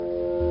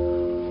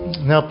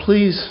Now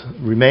please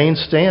remain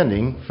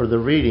standing for the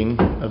reading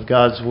of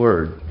God's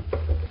Word.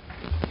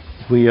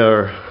 We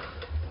are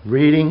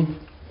reading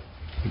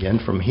again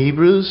from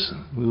Hebrews.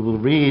 We will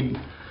read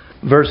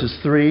verses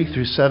 3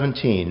 through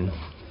 17.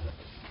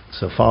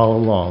 So follow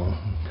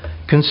along.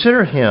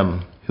 Consider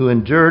him who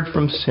endured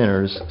from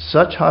sinners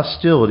such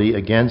hostility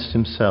against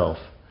himself,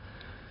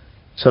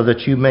 so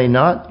that you may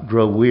not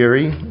grow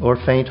weary or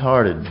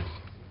faint-hearted.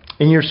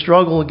 In your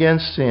struggle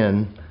against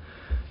sin,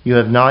 you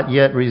have not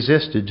yet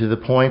resisted to the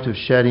point of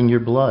shedding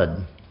your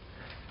blood.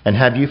 And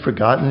have you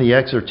forgotten the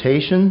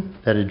exhortation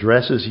that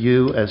addresses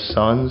you as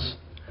sons?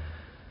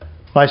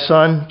 My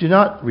son, do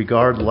not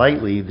regard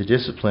lightly the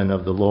discipline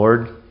of the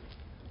Lord,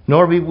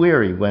 nor be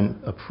weary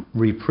when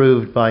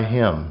reproved by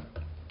him.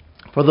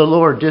 For the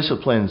Lord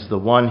disciplines the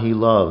one he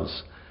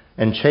loves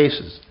and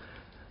chases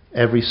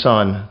every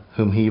son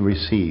whom he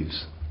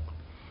receives.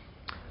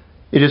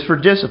 It is for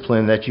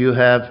discipline that you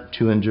have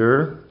to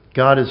endure.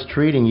 God is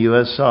treating you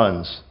as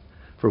sons.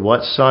 For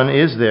what son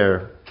is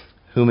there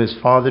whom his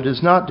father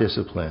does not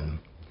discipline?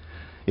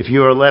 If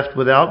you are left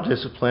without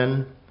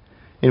discipline,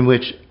 in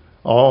which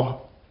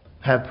all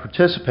have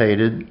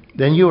participated,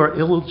 then you are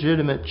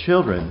illegitimate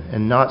children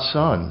and not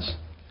sons.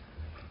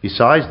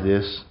 Besides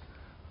this,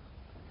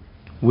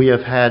 we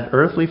have had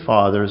earthly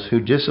fathers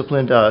who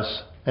disciplined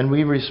us, and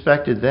we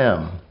respected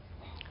them.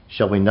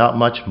 Shall we not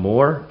much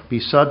more be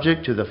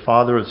subject to the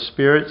Father of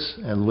spirits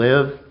and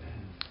live?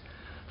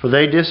 For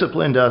they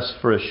disciplined us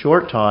for a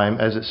short time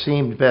as it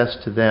seemed best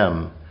to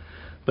them,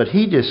 but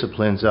he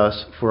disciplines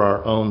us for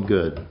our own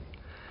good,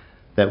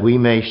 that we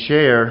may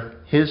share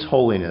his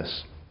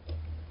holiness.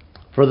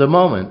 For the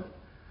moment,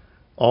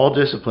 all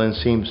discipline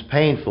seems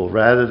painful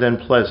rather than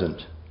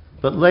pleasant,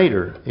 but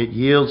later it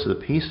yields the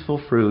peaceful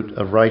fruit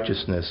of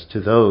righteousness to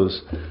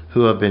those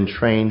who have been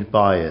trained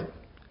by it.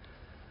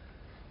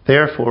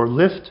 Therefore,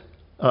 lift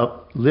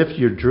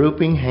your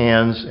drooping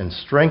hands and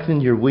strengthen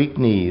your weak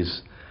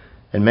knees,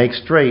 and make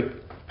straight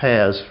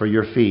paths for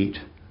your feet,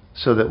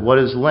 so that what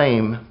is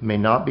lame may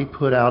not be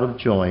put out of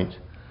joint,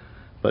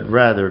 but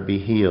rather be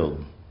healed.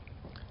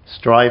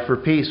 Strive for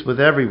peace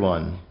with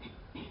everyone,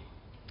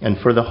 and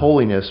for the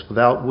holiness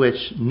without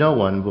which no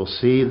one will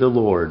see the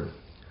Lord.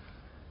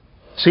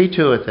 See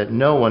to it that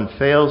no one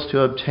fails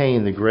to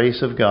obtain the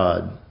grace of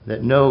God,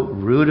 that no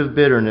root of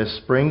bitterness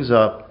springs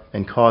up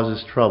and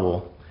causes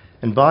trouble,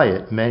 and by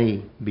it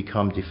many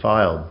become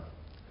defiled.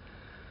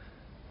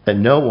 That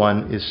no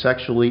one is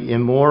sexually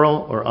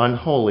immoral or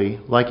unholy,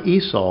 like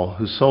Esau,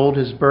 who sold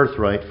his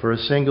birthright for a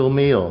single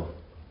meal.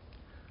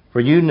 For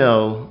you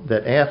know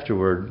that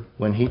afterward,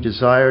 when he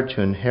desired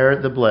to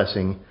inherit the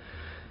blessing,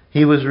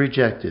 he was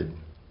rejected,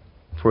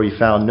 for he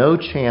found no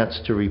chance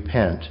to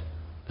repent,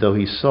 though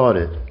he sought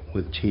it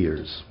with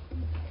tears.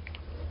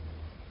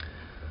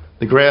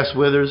 The grass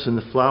withers and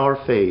the flower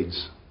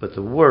fades, but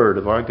the word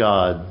of our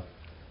God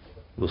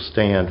will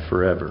stand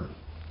forever.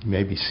 You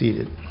may be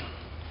seated.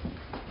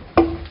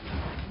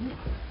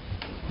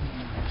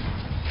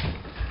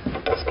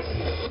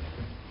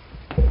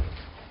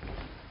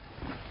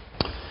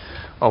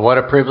 Well, what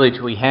a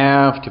privilege we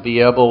have to be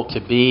able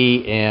to be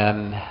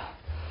in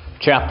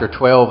chapter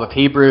 12 of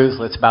Hebrews.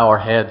 Let's bow our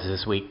heads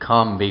as we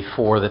come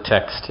before the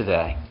text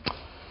today.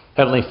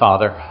 Heavenly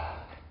Father,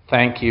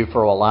 thank you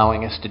for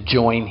allowing us to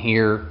join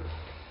here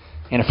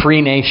in a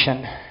free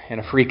nation, in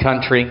a free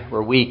country,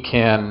 where we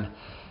can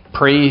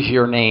praise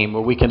your name,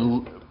 where we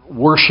can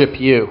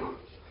worship you.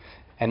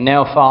 And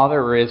now,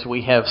 Father, as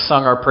we have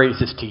sung our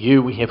praises to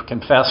you, we have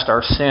confessed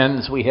our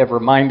sins, we have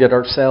reminded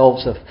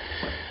ourselves of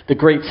the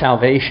great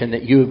salvation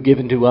that you have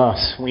given to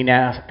us. We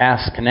now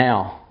ask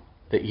now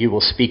that you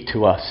will speak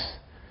to us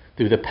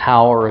through the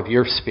power of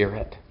your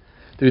Spirit,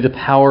 through the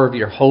power of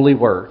your holy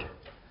word,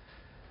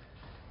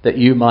 that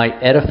you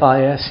might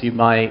edify us, you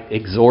might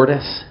exhort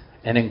us,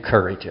 and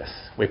encourage us.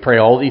 We pray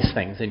all these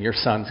things in your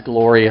Son's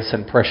glorious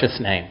and precious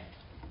name.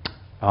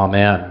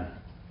 Amen.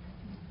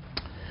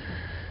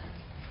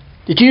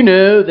 Did you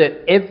know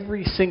that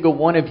every single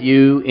one of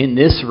you in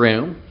this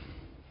room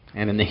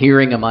and in the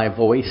hearing of my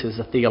voice is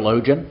a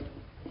theologian?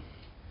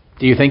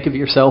 Do you think of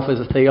yourself as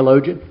a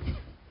theologian?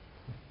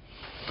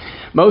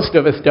 Most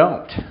of us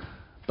don't.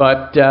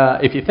 But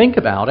if you think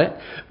about it,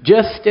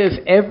 just as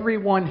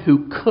everyone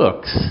who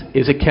cooks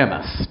is a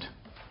chemist,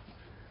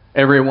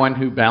 everyone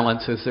who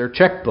balances their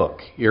checkbook,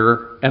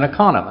 you're an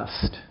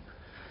economist.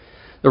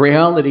 The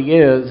reality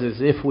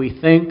is if we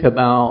think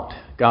about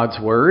God's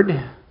Word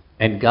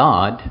and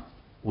God,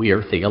 we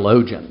are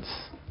theologians.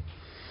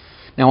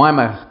 Now, I'm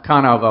a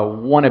kind of a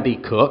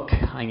wannabe cook.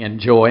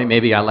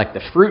 Maybe I like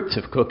the fruits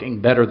of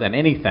cooking better than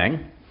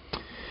anything.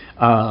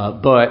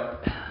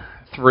 But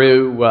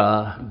through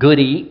Good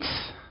Eats,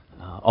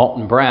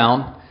 Alton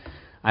Brown,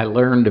 I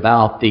learned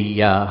about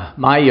the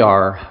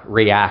Maillard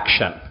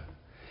reaction.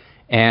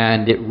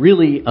 And it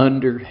really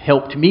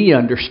helped me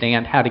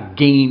understand how to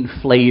gain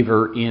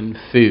flavor in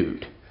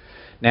food.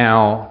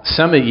 Now,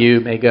 some of you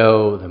may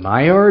go, the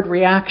Maillard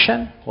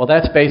reaction? Well,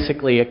 that's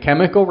basically a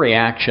chemical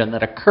reaction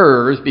that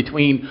occurs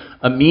between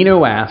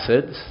amino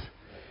acids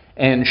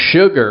and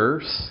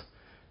sugars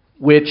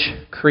which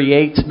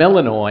creates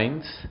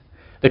melanoids,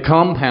 the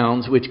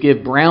compounds which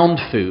give browned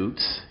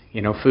foods,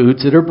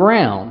 foods that are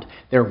browned,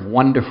 they're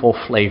wonderful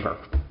flavor.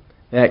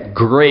 That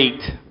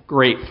great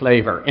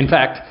flavor. In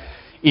fact,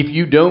 if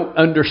you don't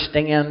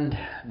understand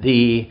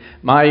the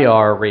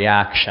Maillard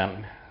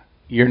reaction,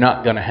 you're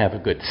not going to have a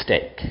good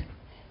steak.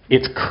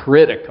 It's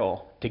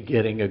critical to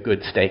getting a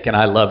good steak, and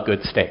I love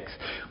good steaks.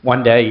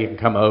 One day you can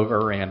come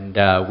over and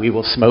we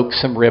will smoke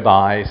some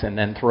ribeyes and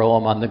then throw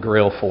them on the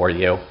grill for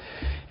you,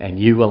 and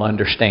you will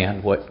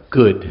understand what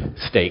good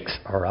steaks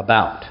are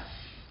about.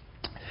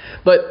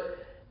 But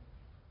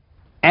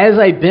as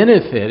I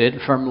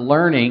benefited from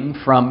learning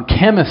from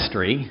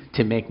chemistry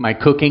to make my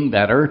cooking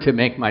better, to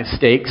make my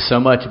steaks so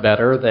much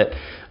better that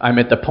I'm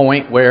at the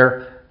point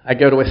where I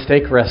go to a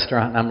steak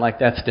restaurant and I'm like,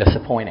 that's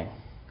disappointing.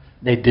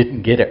 They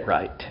didn't get it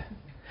right.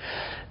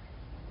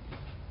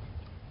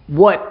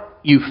 What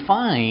you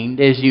find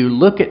as you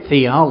look at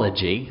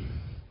theology,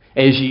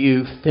 as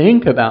you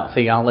think about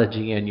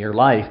theology in your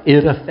life,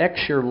 it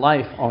affects your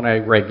life on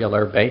a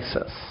regular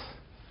basis.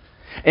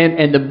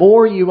 And the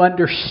more you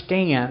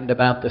understand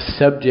about the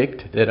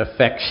subject that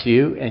affects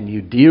you and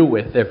you deal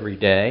with every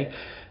day,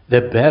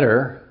 the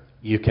better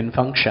you can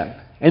function.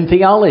 And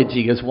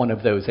theology is one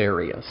of those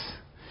areas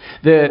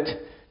that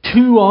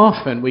too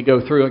often we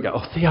go through and go,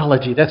 oh,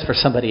 theology, that's for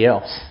somebody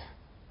else.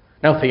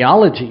 No,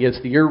 theology is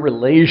your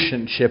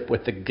relationship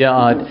with the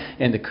God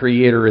and the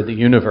creator of the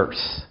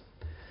universe.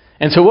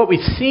 And so what we've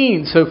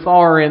seen so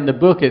far in the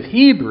book of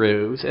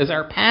Hebrews is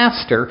our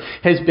pastor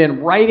has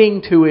been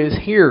writing to his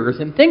hearers.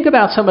 And think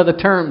about some of the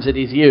terms that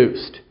he's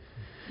used.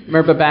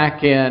 Remember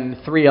back in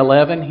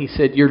 3:11, he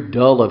said, you're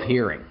dull of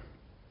hearing.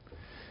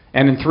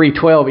 And in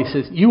 3:12, he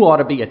says, you ought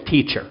to be a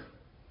teacher.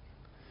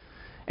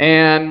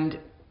 And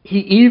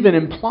he even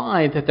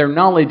implied that their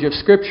knowledge of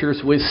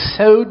Scriptures was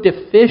so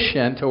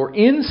deficient or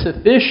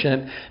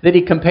insufficient that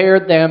he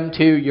compared them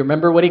to, you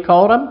remember what he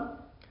called them?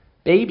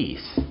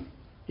 Babies.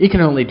 You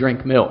can only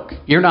drink milk.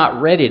 You're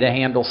not ready to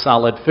handle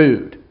solid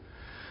food.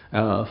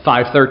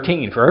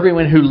 5:13, for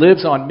everyone who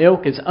lives on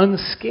milk is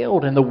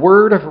unskilled in the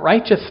word of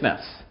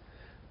righteousness,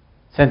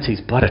 since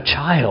he's but a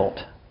child.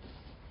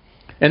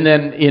 And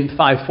then in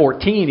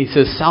 5:14, he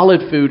says,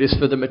 solid food is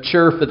for the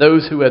mature, for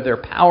those who have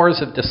their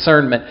powers of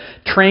discernment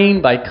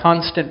trained by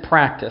constant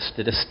practice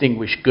to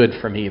distinguish good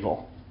from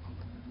evil.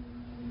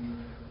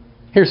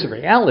 Here's the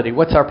reality.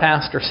 What's our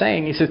pastor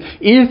saying? He says,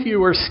 if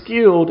you are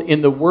skilled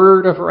in the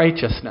word of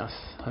righteousness,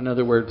 in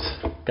other words,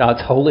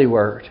 God's holy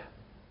word,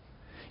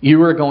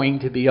 you are going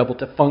to be able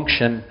to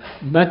function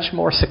much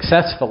more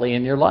successfully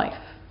in your life.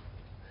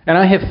 And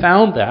I have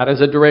found that as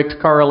a direct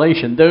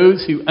correlation.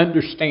 Those who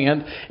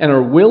understand and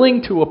are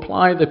willing to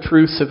apply the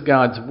truths of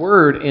God's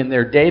word in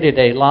their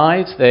day-to-day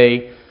lives,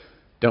 they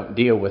don't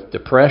deal with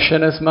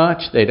depression as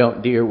much. They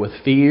don't deal with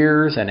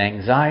fears and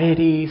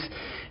anxieties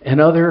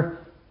and other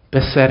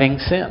besetting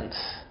sins.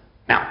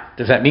 Now,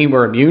 does that mean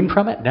we're immune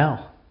from it?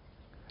 No.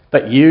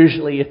 But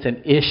usually it's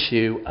an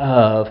issue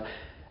of,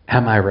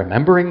 am I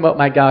remembering what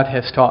my God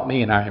has taught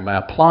me and am I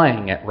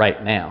applying it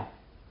right now?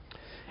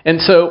 And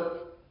so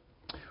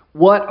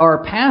what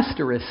our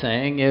pastor is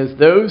saying is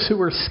those who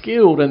are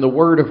skilled in the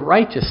word of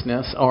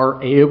righteousness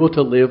are able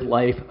to live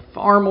life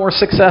far more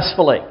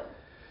successfully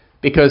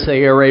because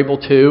they are able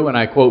to, and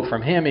I quote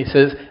from him, he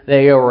says,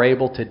 they are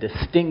able to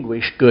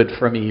distinguish good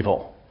from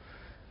evil.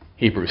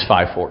 Hebrews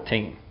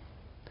 5:14.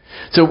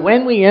 So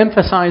when we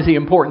emphasize the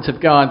importance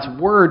of God's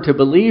word to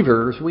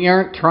believers, we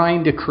aren't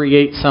trying to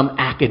create some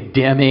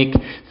academic,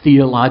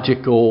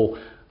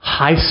 theological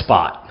high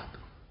spot.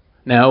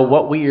 No,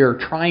 what we are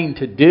trying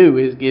to do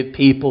is give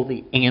people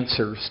the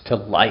answers to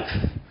life.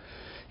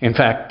 In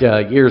fact,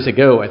 years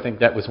ago, I think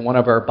that was one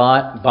of our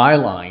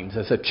bylines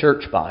as a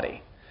church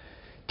body,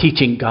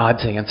 teaching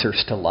God's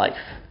answers to life.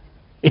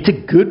 It's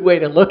a good way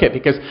to look at it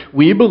because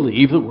we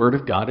believe the Word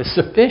of God is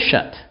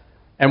sufficient.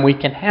 And we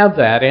can have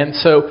that. And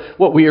so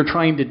what we are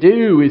trying to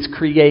do is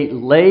create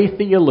lay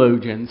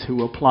theologians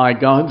who apply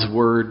God's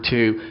Word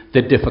to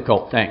the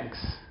difficult things.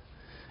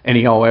 Any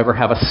of y'all ever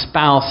have a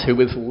spouse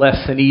who is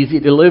less than easy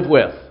to live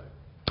with?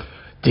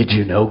 Did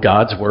you know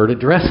God's Word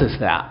addresses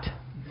that?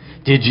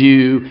 Did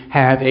you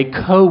have a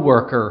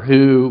coworker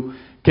who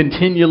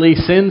continually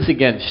sins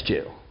against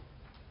you?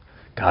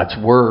 God's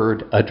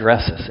Word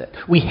addresses it.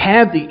 We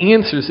have the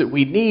answers that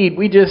we need.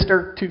 We just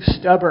are too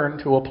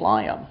stubborn to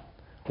apply them.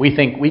 We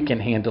think we can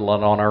handle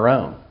it on our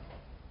own.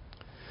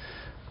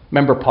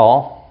 Remember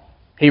Paul?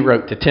 He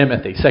wrote to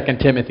Timothy, 2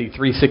 Timothy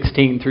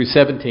 3:16 through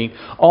 17,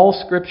 all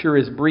Scripture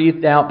is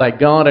breathed out by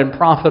God and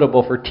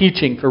profitable for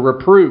teaching, for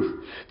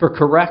reproof, for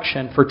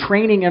correction, for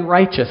training in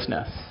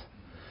righteousness.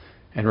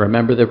 And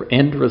remember the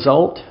end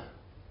result?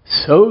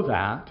 So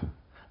that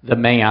the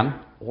man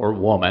or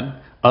woman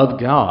of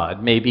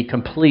God may be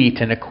complete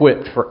and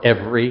equipped for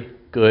every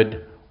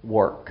good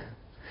work.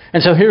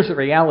 And so here's the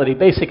reality.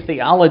 Basic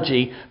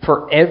theology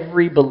for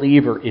every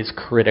believer is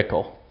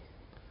critical.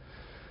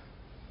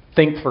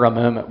 Think for a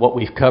moment what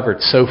we've covered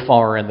so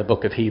far in the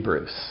book of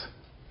Hebrews.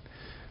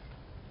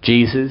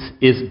 Jesus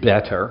is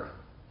better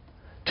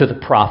to the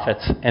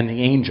prophets and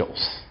the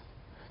angels.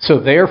 So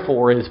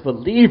therefore, as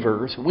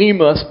believers, we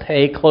must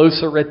pay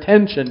closer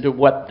attention to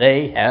what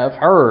they have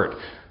heard.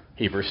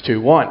 Hebrews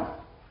 2:1.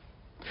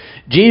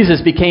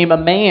 Jesus became a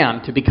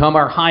man to become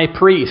our high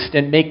priest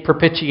and make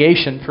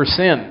propitiation for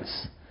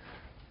sins.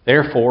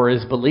 Therefore,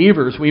 as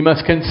believers, we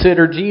must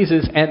consider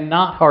Jesus and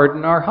not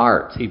harden our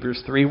hearts.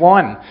 Hebrews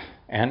 3:1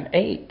 and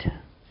 8.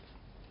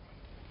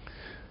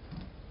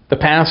 The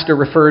pastor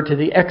referred to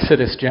the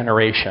Exodus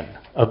generation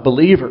of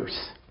believers.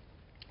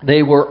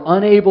 They were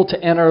unable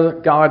to enter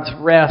God's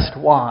rest.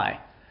 Why?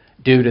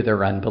 Due to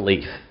their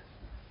unbelief.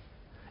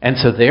 And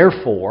so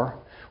therefore,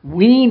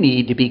 we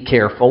need to be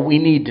careful. We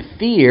need to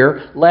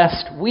fear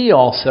lest we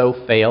also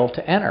fail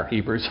to enter.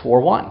 Hebrews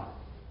 4:1.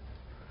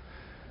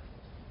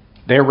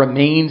 There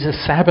remains a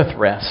Sabbath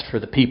rest for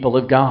the people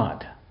of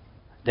God.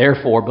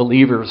 Therefore,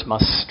 believers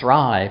must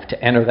strive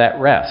to enter that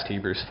rest.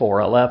 Hebrews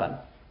 4:11.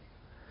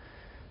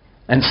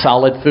 And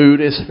solid food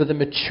is for the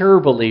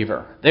mature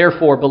believer.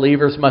 Therefore,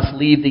 believers must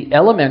leave the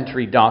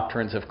elementary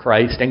doctrines of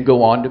Christ and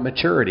go on to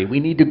maturity. We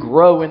need to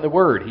grow in the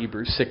Word.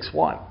 Hebrews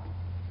 6:1.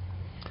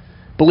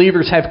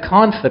 Believers have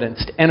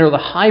confidence to enter the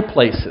high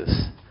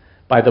places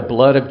by the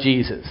blood of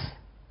Jesus.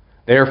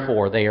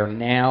 Therefore, they are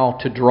now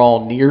to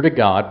draw near to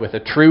God with a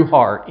true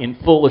heart in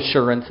full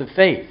assurance of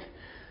faith.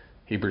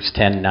 Hebrews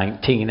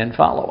 10:19 and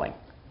following.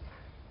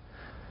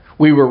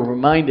 We were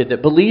reminded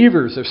that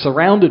believers are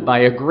surrounded by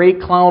a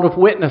great cloud of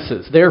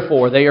witnesses.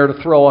 Therefore, they are to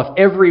throw off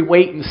every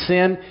weight and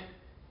sin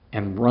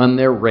and run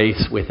their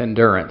race with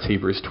endurance.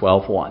 Hebrews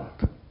 12:1.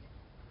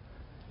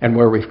 And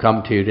where we've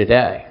come to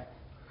today.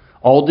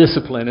 All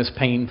discipline is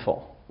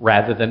painful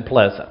rather than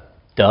pleasant.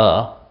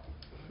 Duh.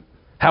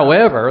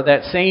 However,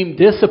 that same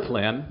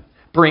discipline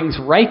brings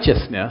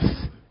righteousness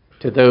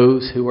to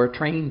those who are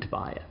trained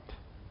by it.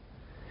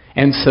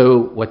 And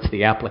so, what's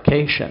the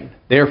application?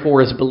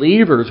 Therefore, as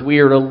believers, we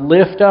are to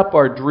lift up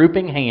our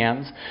drooping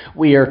hands,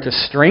 we are to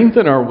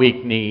strengthen our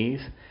weak knees,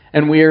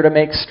 and we are to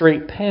make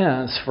straight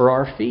paths for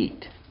our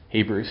feet.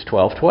 Hebrews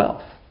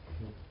 12:12.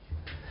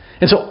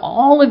 And so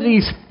all of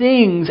these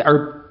things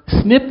are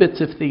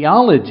snippets of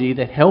theology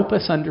that help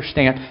us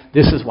understand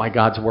this is why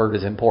God's Word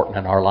is important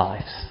in our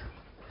lives.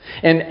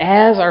 And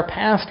as our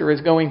pastor is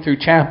going through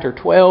chapter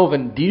 12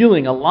 and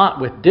dealing a lot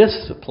with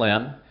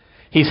discipline,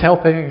 he's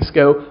helping us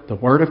go, the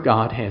Word of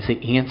God has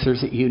the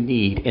answers that you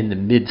need in the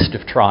midst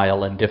of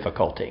trial and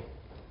difficulty.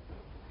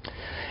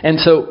 And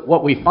so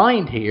what we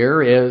find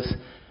here is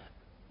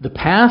the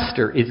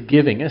pastor is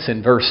giving us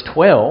in verse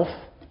 12,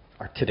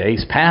 or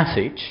today's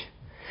passage,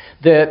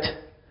 that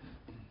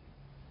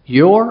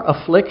your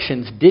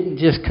afflictions didn't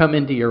just come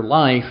into your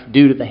life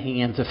due to the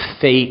hands of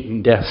fate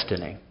and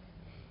destiny.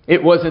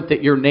 It wasn't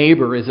that your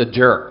neighbor is a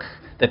jerk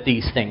that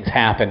these things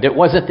happened. It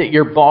wasn't that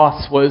your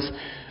boss was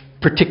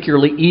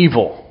particularly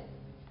evil.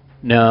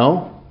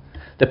 No.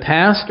 The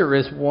pastor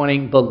is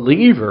wanting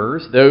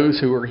believers, those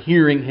who are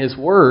hearing his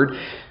word,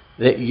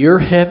 that your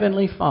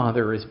heavenly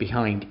Father is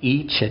behind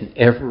each and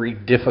every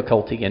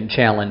difficulty and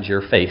challenge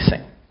you're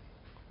facing.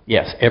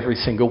 Yes, every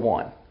single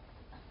one.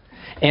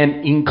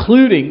 And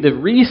including the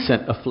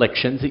recent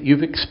afflictions that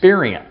you've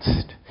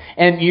experienced.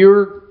 And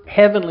your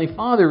Heavenly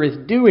Father is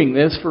doing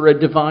this for a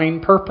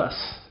divine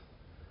purpose.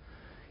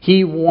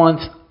 He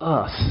wants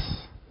us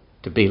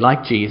to be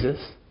like Jesus,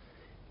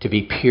 to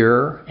be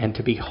pure, and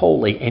to be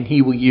holy, and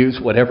He will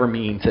use whatever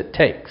means it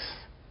takes.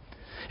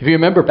 If you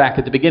remember back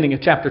at the beginning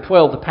of chapter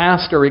 12, the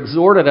pastor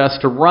exhorted us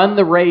to run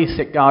the race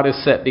that God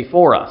has set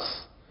before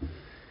us.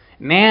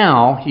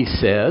 Now, he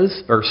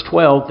says, verse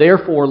 12,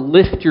 therefore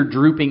lift your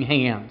drooping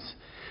hands,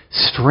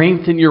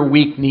 strengthen your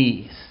weak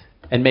knees,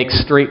 and make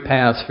straight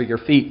paths for your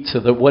feet,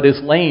 so that what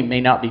is lame may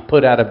not be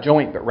put out of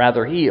joint, but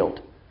rather healed.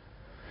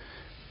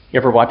 You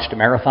ever watched a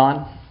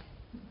marathon?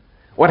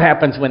 What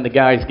happens when the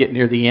guys get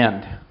near the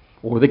end?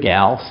 Or the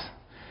gals?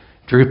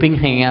 Drooping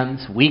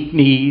hands, weak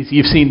knees.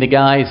 You've seen the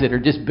guys that are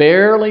just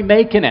barely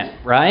making it,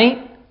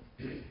 right?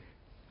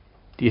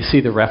 Do you see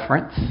the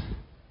reference?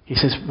 He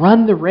says,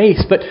 run the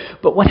race.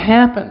 But what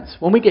happens?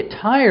 When we get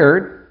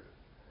tired,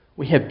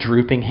 we have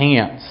drooping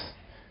hands.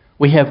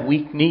 We have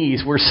weak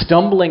knees. We're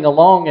stumbling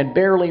along and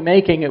barely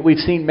making it. We've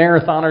seen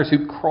marathoners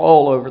who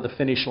crawl over the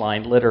finish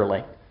line,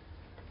 literally.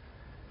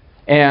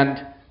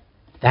 And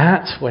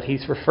that's what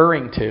he's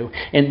referring to.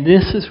 And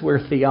this is where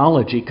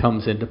theology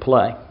comes into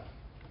play.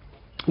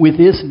 With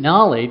this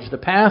knowledge, the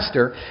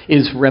pastor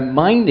is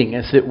reminding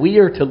us that we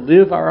are to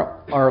live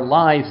our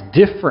lives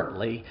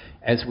differently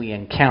as we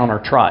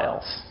encounter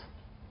trials.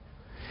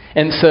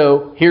 And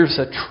so here's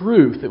a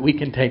truth that we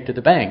can take to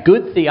the bank.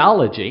 Good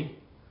theology,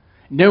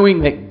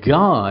 knowing that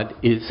God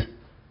is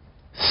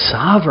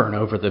sovereign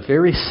over the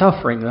very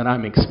suffering that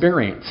I'm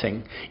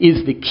experiencing,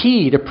 is the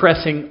key to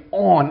pressing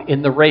on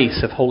in the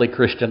race of holy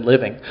Christian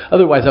living.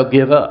 Otherwise, I'll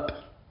give up.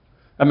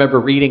 I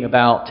remember reading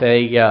about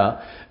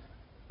a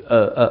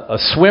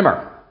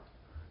swimmer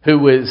who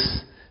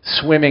was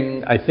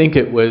swimming, I think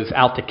it was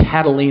out to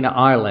Catalina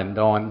Island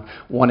on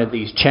one of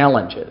these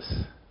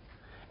challenges.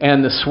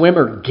 And the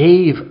swimmer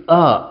gave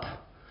up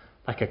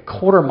like a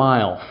quarter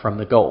mile from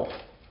the goal,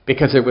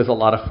 because there was a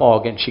lot of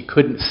fog and she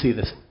couldn't see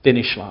the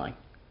finish line.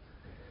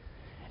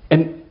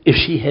 And if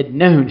she had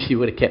known, she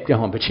would have kept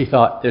going. But she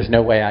thought, there's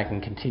no way I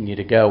can continue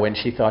to go. And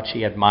she thought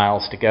she had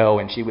miles to go,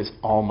 and she was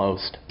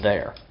almost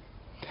there.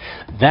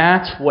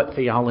 That's what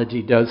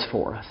theology does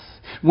for us.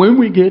 When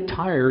we get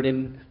tired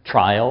in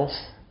trials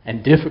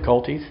and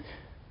difficulties,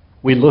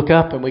 we look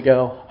up and we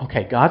go,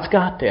 okay, God's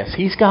got this.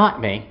 He's got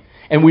me.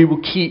 And we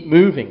will keep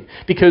moving.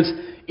 Because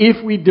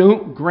if we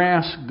don't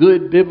grasp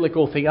good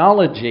biblical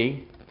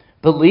theology,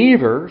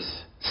 believers,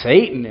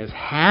 Satan is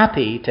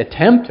happy to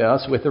tempt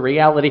us with the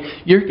reality,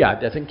 your God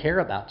doesn't care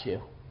about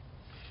you.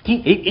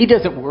 He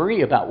doesn't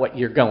worry about what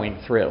you're going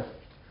through.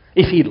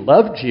 If he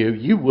loved you,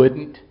 you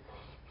wouldn't.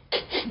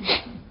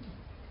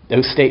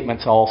 Those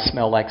statements all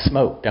smell like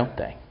smoke, don't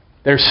they?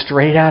 They're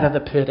straight out of the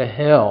pit of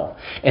hell.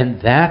 And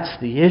that's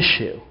the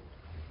issue.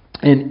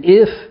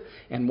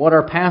 And what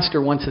our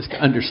pastor wants us to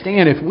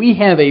understand, if we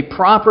have a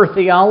proper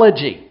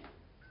theology,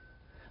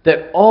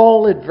 that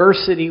all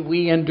adversity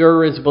we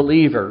endure as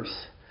believers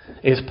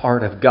is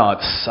part of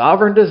God's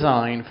sovereign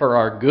design for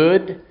our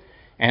good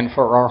and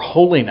for our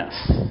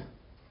holiness.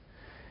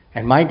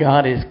 And my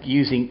God is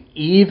using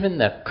even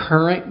the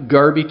current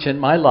garbage in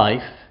my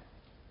life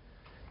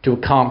to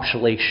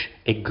accomplish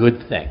a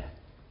good thing.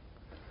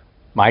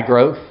 My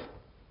growth,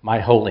 my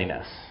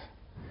holiness.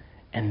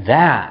 And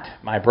that,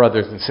 my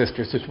brothers and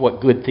sisters, is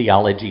what good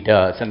theology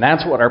does. And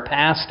that's what our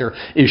pastor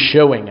is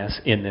showing us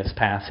in this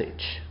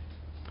passage.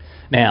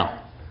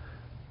 Now,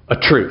 a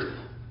truth.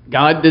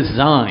 God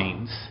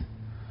designs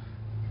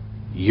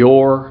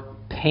your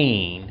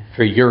pain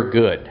for your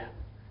good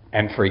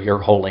and for your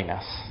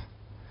holiness.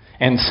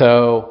 And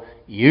so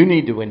you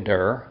need to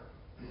endure.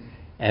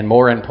 And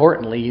more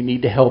importantly, you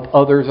need to help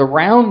others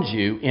around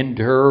you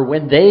endure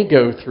when they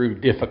go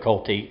through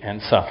difficulty and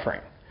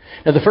suffering.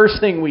 Now, the first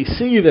thing we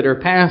see that our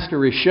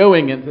pastor is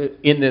showing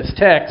in this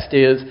text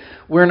is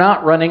we're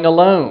not running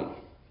alone.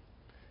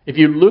 If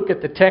you look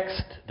at the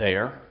text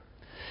there,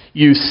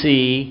 you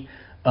see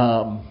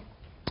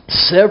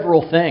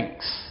several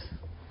things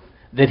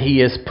that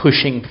he is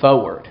pushing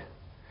forward.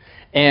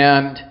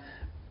 And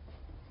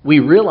we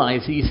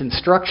realize these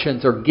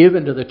instructions are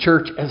given to the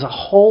church as a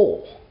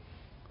whole.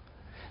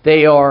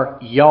 They are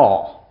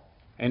y'all.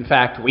 In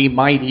fact, we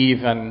might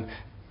even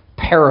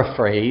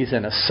paraphrase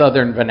in a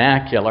southern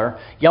vernacular,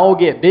 y'all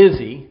get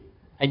busy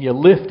and you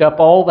lift up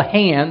all the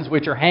hands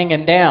which are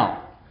hanging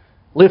down.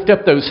 Lift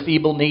up those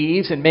feeble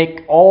knees and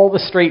make all the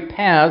straight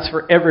paths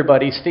for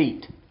everybody's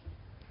feet.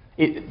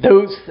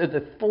 Those are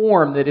the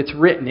form that it's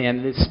written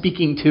in. It's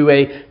speaking to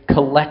a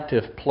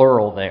collective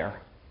plural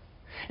there.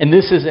 And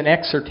this is an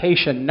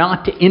exhortation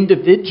not to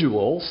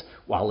individuals,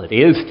 while it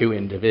is to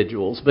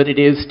individuals, but it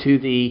is to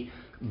the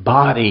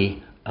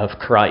body of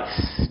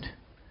Christ.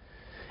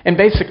 And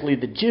basically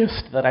the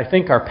gist that I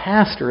think our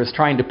pastor is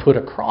trying to put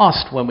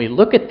across when we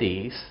look at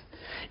these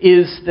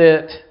is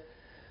that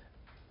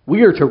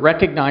we are to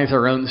recognize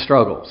our own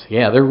struggles.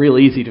 Yeah, they're real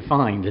easy to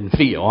find and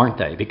feel, aren't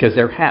they? Because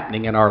they're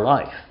happening in our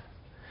life.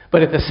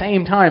 But at the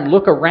same time,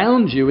 look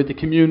around you at the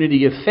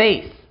community of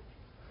faith.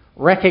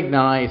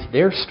 Recognize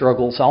their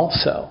struggles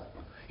also.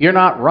 You're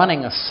not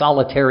running a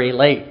solitary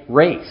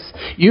race.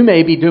 You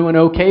may be doing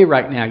okay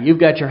right now. You've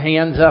got your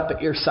hands up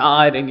at your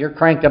side and you're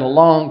cranking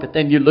along, but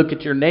then you look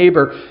at your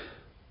neighbor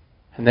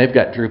and they've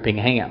got drooping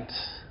hands.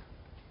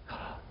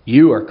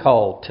 You are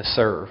called to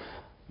serve.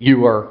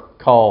 You are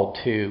called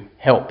to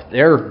help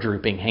their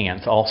drooping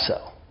hands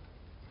also.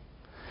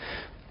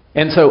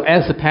 And so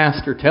as the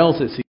pastor tells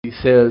us, he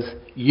says,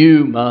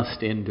 you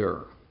must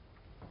endure.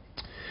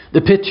 The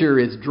picture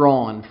is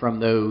drawn from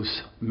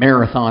those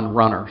marathon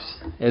runners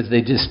as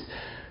they just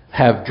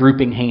have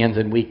drooping hands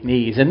and weak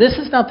knees. And this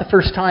is not the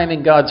first time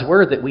in God's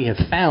Word that we have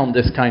found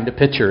this kind of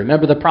picture.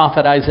 Remember the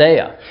prophet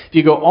Isaiah. If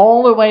you go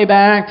all the way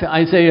back to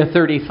Isaiah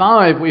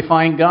 35, we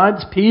find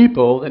God's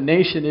people, the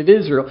nation of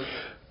Israel,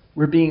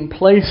 were being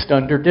placed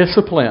under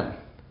discipline.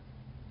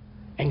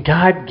 And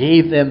God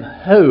gave them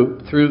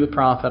hope through the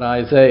prophet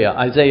Isaiah.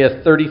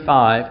 Isaiah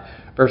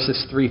 35,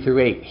 verses 3 through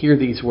 8. Hear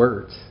these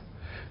words.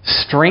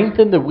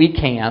 Strengthen the weak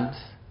hands,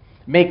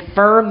 make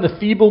firm the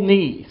feeble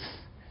knees.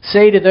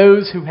 Say to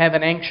those who have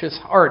an anxious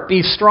heart,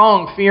 be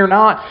strong, fear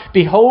not.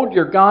 Behold,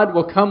 your God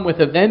will come with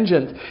a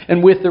vengeance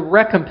and with the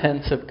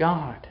recompense of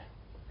God.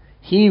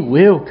 He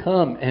will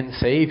come and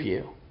save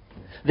you.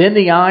 Then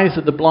the eyes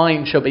of the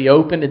blind shall be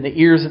opened and the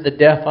ears of the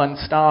deaf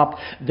unstopped.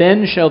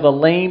 Then shall the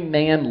lame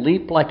man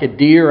leap like a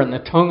deer and the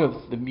tongue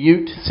of the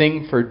mute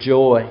sing for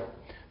joy.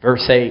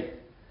 Verse 8,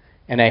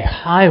 and a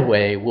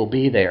highway will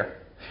be there.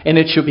 And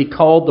it shall be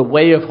called the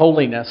way of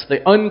holiness.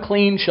 The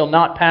unclean shall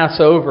not pass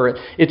over it.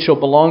 It shall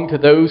belong to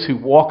those who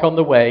walk on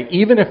the way.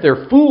 Even if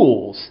they're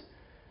fools,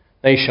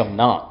 they shall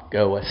not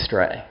go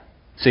astray.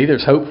 See,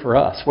 there's hope for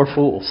us. We're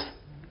fools.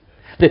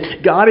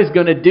 That God is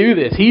going to do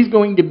this. He's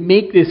going to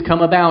make this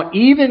come about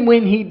even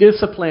when He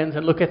disciplines.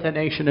 And look at the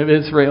nation of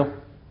Israel.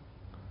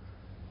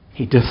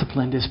 He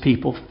disciplined His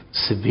people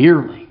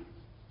severely.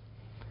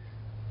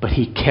 But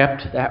He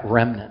kept that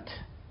remnant.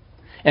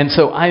 And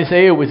so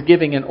Isaiah was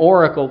giving an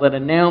oracle that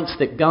announced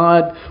that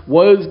God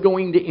was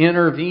going to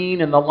intervene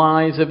in the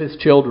lives of His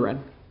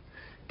children.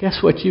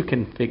 Guess what you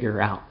can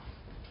figure out?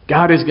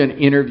 God is going to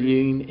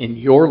intervene in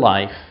your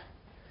life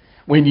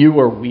when you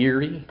are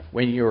weary,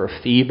 when you are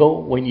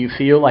feeble, when you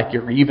feel like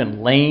you're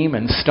even lame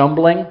and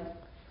stumbling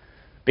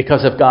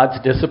because of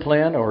God's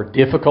discipline or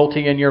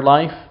difficulty in your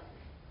life.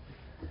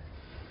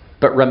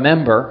 But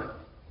remember,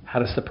 how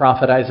does the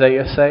prophet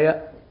Isaiah say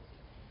it?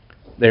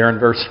 There in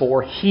verse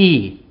 4,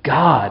 He,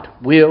 God,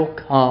 will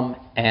come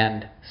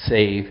and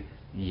save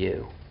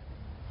you.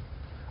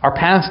 Our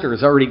pastor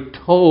has already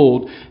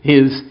told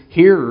his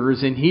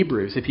hearers in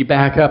Hebrews. If you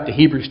back up to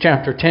Hebrews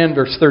chapter 10,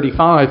 verse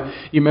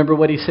 35, you remember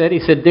what he said? He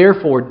said,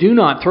 Therefore, do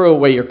not throw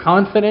away your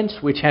confidence,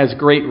 which has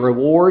great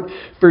reward,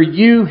 for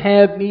you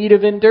have need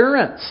of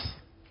endurance,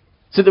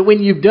 so that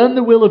when you've done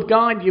the will of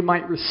God, you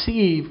might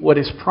receive what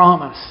is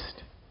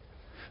promised.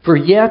 For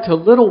yet a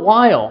little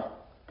while,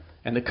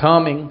 and the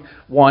coming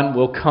one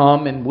will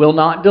come and will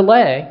not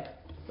delay,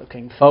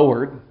 looking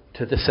forward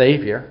to the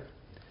Savior.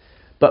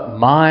 But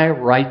my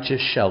righteous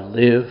shall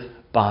live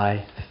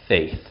by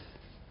faith.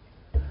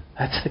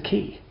 That's the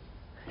key.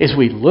 As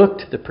we look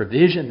to the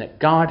provision that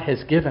God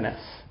has given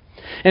us.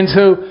 And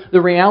so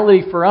the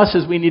reality for us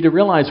is we need to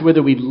realize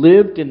whether we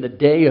lived in the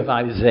day of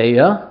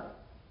Isaiah,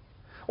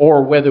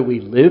 or whether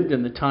we lived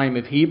in the time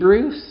of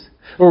Hebrews,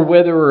 or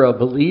whether we're a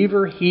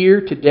believer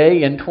here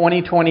today in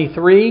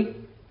 2023,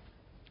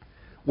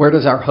 where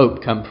does our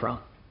hope come from?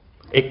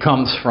 It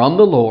comes from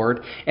the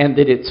Lord, and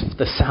that it's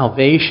the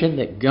salvation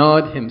that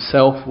God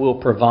Himself will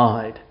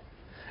provide.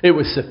 It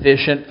was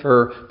sufficient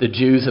for the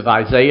Jews of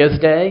Isaiah's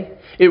day.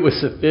 It was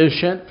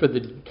sufficient for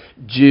the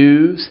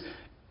Jews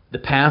the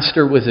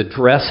pastor was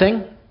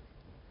addressing.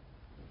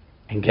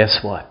 And guess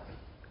what?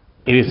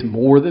 It is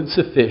more than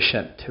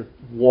sufficient to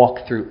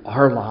walk through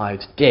our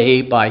lives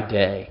day by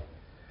day.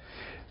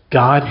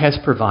 God has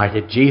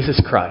provided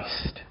Jesus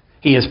Christ.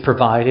 He has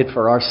provided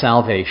for our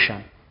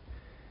salvation.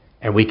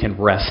 And we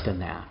can rest in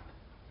that.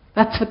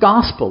 That's the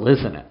gospel,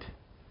 isn't it?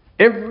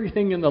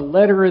 Everything in the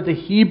letter of the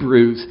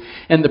Hebrews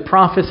and the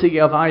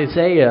prophecy of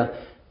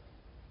Isaiah,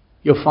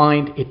 you'll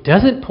find it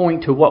doesn't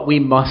point to what we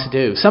must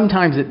do.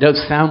 Sometimes it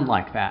does sound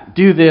like that.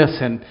 Do this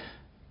and...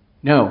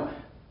 No.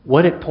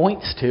 What it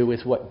points to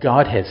is what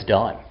God has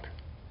done.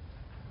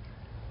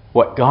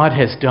 What God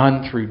has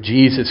done through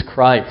Jesus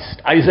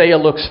Christ. Isaiah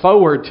looks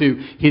forward to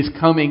His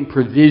coming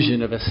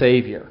provision of a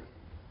Savior.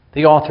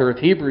 The author of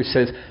Hebrews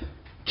says,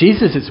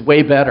 Jesus is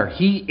way better.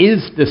 He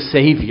is the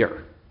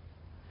Savior.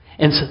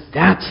 And so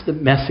that's the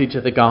message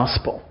of the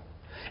gospel.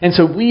 And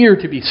so we are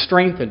to be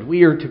strengthened.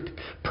 We are to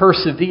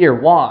persevere.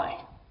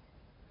 Why?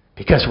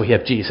 Because we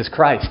have Jesus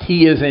Christ.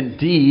 He is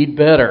indeed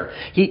better.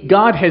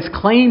 God has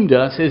claimed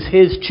us as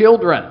His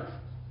children.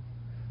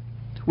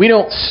 We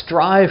don't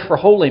strive for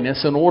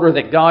holiness in order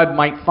that God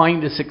might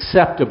find us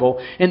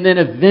acceptable, and then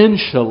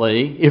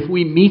eventually, if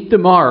we meet the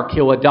mark,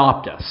 He'll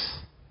adopt us.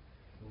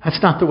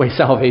 That's not the way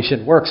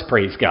salvation works,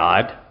 praise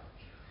God.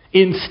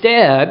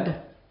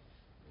 Instead,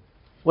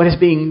 what is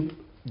being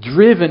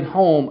driven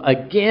home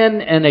again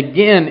and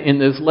again in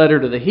this letter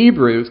to the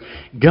Hebrews,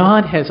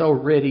 God has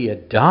already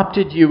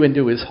adopted you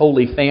into His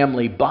holy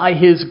family by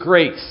His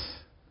grace.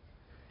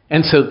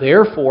 And so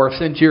therefore,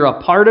 since you're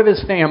a part of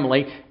His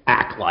family,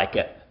 act like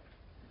it.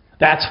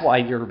 That's why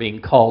you're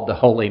being called to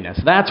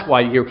holiness. That's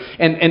why you're...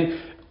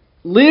 And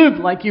live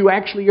like you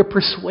actually are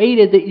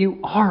persuaded that you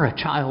are a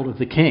child of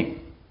the King.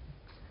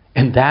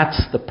 And that's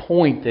the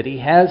point that He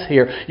has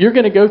here. You're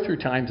going to go through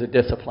times of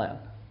discipline.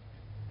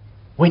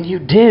 When you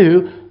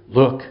do,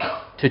 look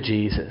to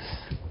Jesus.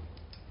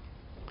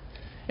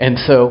 And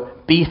so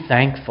be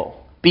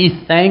thankful.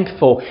 Be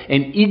thankful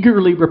and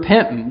eagerly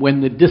repentant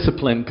when the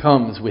discipline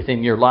comes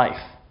within your life.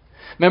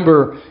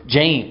 Remember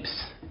James,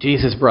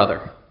 Jesus'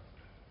 brother.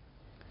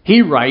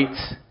 He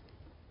writes,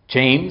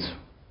 James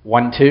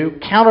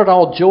 1:2, Count it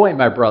all joy,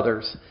 my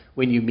brothers,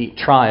 when you meet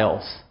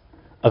trials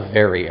of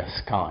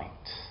various kinds.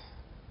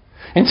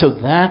 And so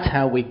that's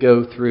how we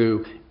go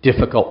through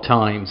difficult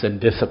times and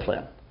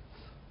discipline.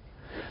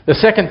 The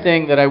second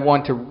thing that I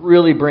want to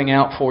really bring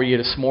out for you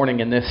this morning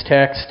in this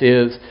text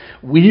is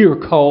we are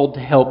called to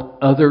help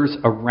others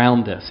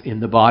around us in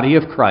the body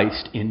of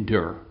Christ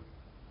endure.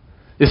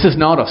 This is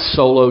not a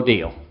solo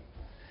deal.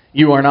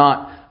 You are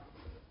not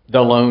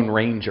the Lone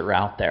Ranger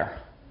out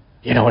there.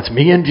 You know, it's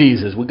me and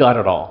Jesus. We got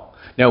it all.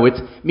 No,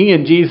 it's me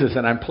and Jesus,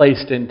 and I'm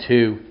placed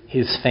into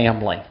His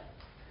family.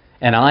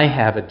 And I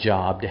have a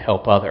job to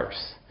help others.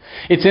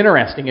 It's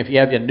interesting, if you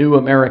have a New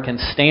American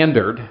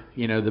Standard,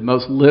 you know, the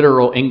most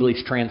literal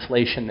English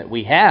translation that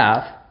we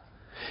have,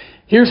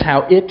 here's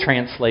how it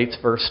translates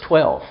verse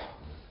 12.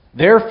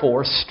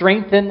 Therefore,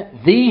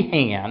 strengthen the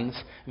hands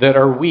that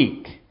are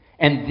weak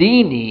and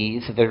the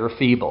knees that are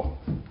feeble.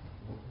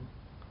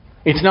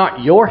 It's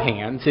not your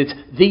hands, it's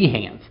the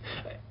hands.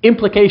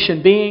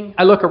 Implication being,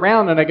 I look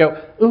around and I go,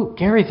 ooh,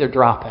 Gary's are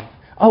dropping.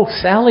 Oh,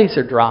 Sally's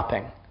are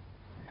dropping.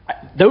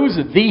 Those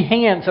are the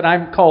hands that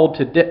I'm called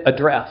to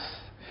address.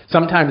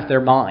 Sometimes they're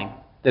mine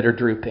that are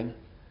drooping.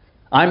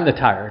 I'm the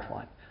tired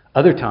one.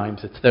 Other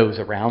times it's those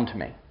around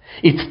me.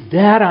 It's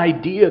that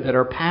idea that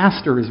our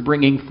pastor is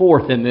bringing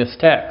forth in this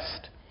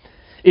text.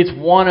 It's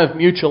one of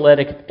mutual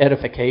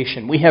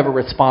edification. We have a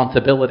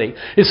responsibility.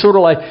 It's sort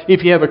of like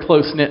if you have a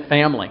close-knit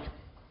family.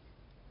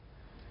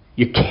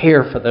 You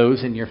care for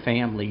those in your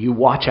family. You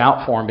watch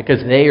out for them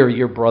because they are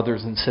your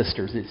brothers and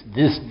sisters. It's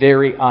this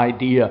very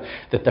idea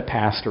that the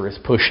pastor is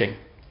pushing.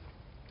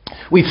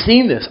 We've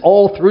seen this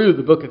all through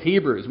the book of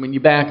Hebrews. When you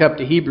back up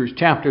to Hebrews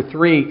chapter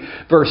 3,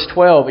 verse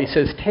 12, he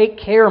says, "Take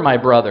care, my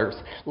brothers,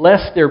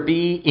 lest there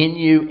be in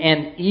you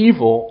an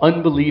evil,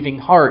 unbelieving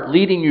heart,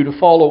 leading you to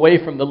fall away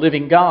from the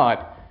living God.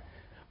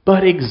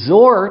 But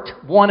exhort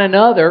one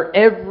another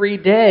every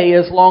day,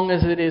 as long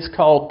as it is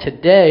called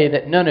today,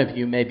 that none of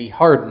you may be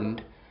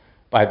hardened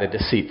by the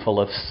deceitful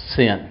of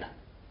sin."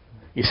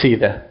 You see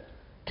the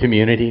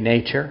community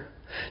nature?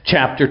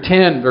 Chapter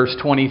 10, verse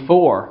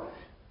 24.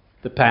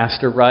 The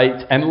pastor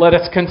writes, "And let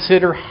us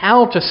consider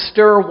how to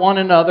stir one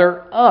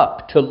another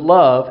up to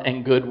love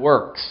and good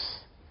works,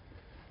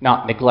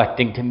 not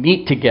neglecting to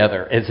meet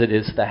together as it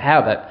is the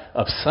habit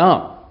of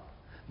some,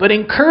 but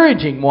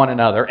encouraging one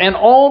another, and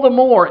all the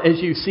more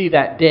as you see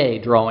that day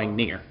drawing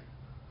near."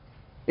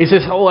 It's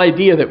this whole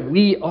idea that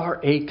we are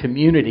a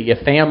community, a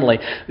family.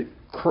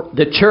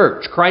 The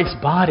church, Christ's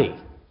body,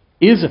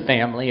 is a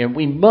family, and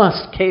we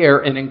must care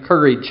and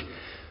encourage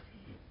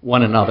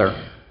one another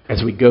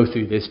as we go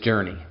through this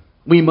journey.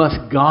 We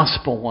must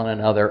gospel one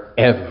another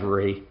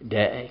every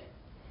day.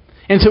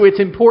 And so it's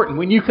important.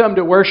 When you come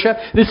to worship,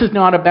 this is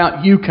not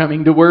about you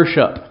coming to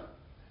worship.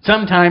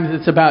 Sometimes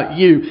it's about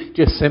you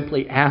just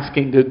simply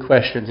asking good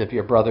questions of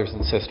your brothers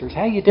and sisters.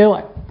 How you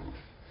doing?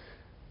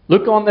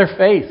 Look on their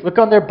face. Look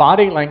on their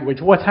body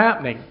language. What's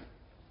happening?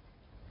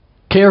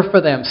 Care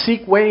for them.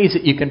 Seek ways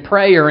that you can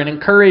pray or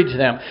encourage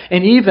them.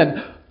 And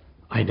even,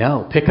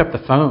 pick up the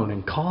phone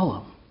and call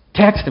them.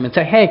 Text them and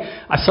say, "Hey,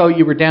 I saw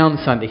you were down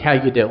Sunday. How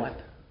you doing?"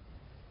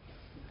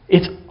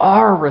 It's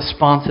our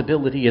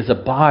responsibility as a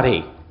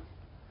body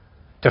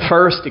to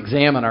first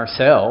examine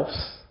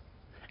ourselves,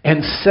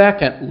 and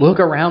second, look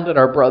around at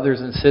our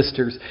brothers and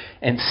sisters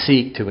and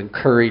seek to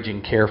encourage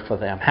and care for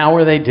them. How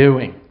are they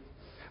doing?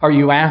 Are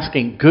you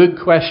asking good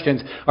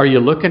questions? Are you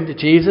looking to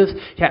Jesus?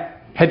 Yeah,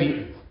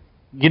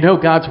 you know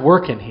God's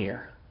working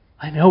here.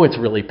 I know it's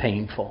really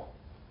painful.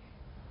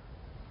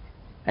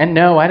 And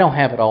no, I don't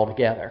have it all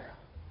together.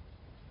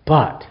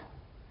 But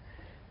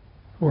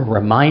we're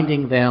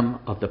reminding them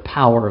of the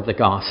power of the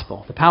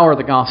gospel. The power of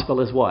the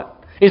gospel is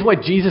what? Is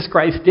what Jesus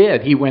Christ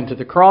did. He went to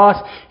the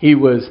cross. He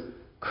was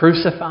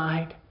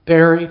crucified,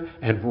 buried,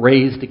 and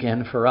raised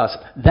again for us.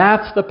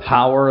 That's the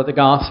power of the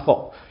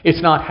gospel.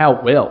 It's not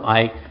how well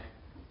I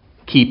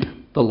keep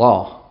the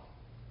law.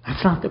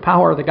 That's not the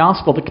power of the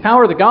gospel. The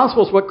power of the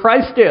gospel is what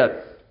Christ did.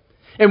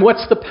 And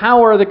what's the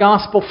power of the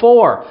gospel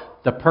for?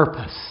 The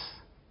purpose.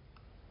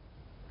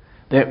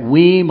 That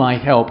we might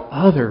help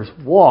others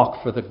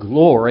walk for the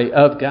glory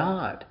of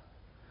God.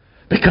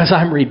 Because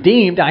I'm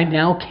redeemed, I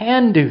now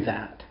can do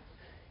that.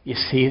 You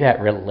see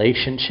that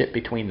relationship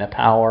between the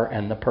power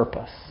and the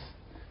purpose.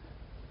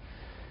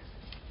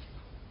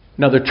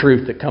 Another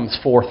truth that comes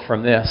forth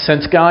from this.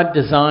 Since God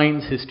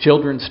designs His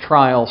children's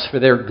trials for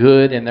their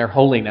good and their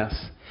holiness,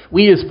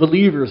 we as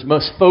believers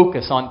must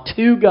focus on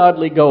two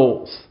godly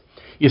goals.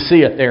 You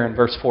see it there in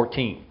verse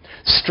 14.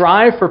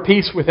 Strive for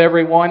peace with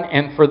everyone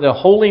and for the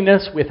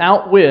holiness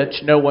without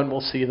which no one will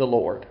see the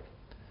Lord.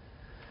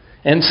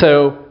 And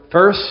so,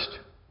 first,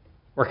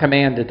 we're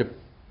commanded to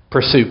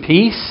pursue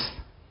peace.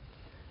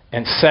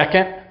 And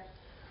second,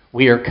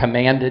 we are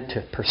commanded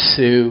to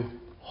pursue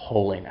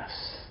holiness.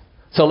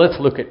 So let's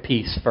look at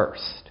peace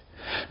first.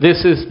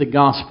 This is the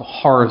gospel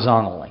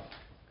horizontally.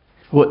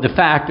 The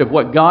fact of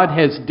what God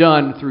has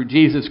done through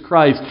Jesus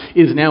Christ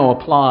is now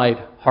applied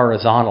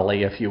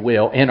horizontally, if you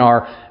will, in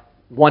our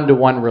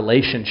one-to-one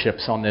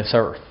relationships on this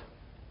earth.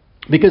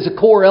 Because a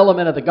core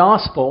element of the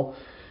gospel,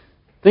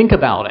 think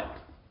about it.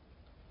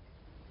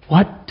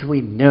 What do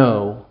we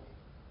know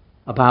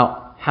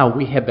about how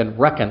we have been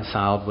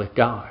reconciled with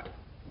God?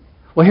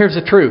 Well, here's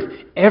the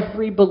truth.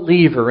 Every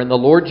believer in the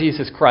Lord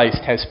Jesus Christ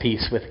has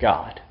peace with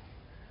God.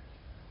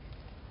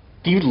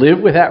 Do you live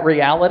with that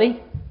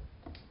reality?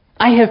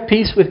 I have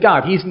peace with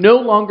God. He's no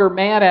longer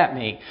mad at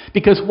me.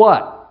 Because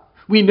what?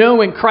 We know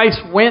when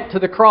Christ went to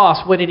the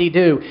cross, what did He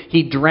do?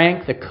 He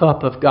drank the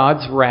cup of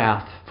God's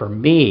wrath for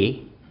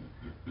me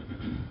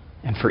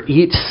and for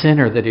each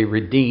sinner that He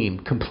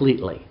redeemed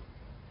completely.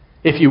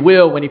 If you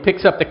will, when He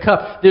picks up the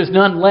cup, there's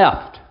none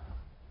left.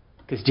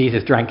 Because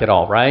Jesus drank it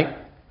all, right?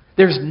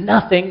 There's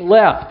nothing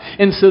left.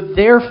 And so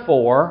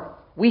therefore,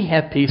 we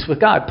have peace with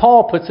God.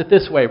 Paul puts it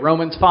this way,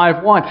 Romans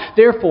 5:1.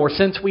 Therefore,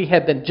 since we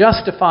have been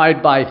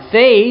justified by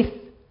faith,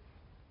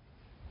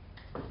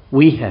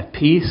 we have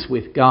peace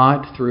with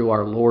God through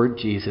our Lord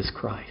Jesus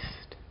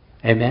Christ.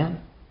 Amen?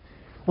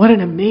 What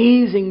an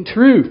amazing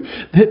truth.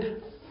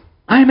 That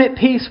I'm at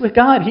peace with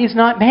God. He's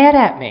not mad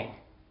at me.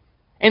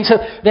 And so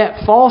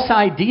that false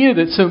idea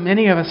that so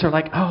many of us are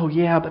like, oh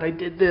yeah, but I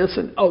did this,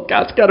 and oh,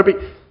 God's got to be...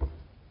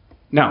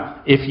 No.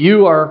 If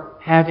you are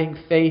having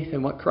faith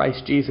in what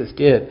Christ Jesus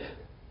did,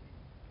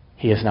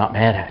 He is not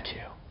mad at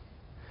you.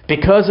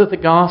 Because of the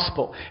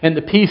gospel and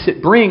the peace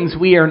it brings,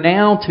 we are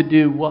now to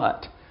do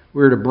what?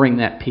 we're to bring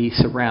that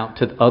peace around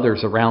to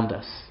others around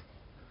us.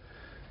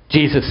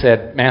 Jesus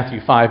said,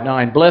 Matthew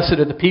 5:9, "Blessed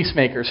are the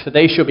peacemakers, for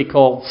they shall be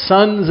called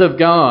sons of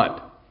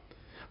God."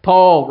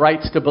 Paul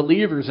writes to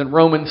believers in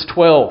Romans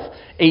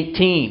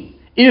 12:18,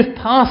 "If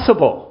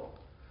possible."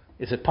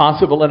 Is it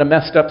possible in a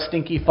messed up,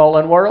 stinky,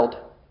 fallen world?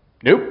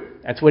 Nope.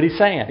 That's what he's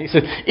saying. He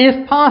says,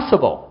 if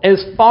possible,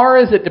 as far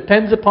as it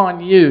depends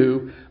upon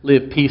you,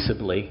 live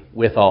peaceably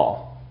with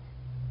all.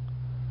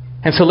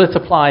 And so let's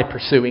apply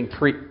pursuing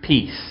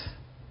peace.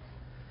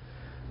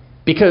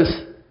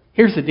 Because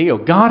here's the deal.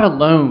 God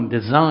alone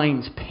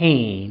designs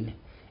pain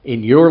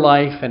in your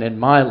life and in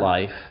my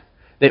life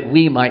that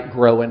we might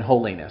grow in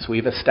holiness.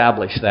 We've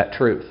established that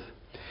truth.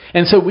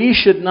 And so we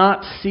should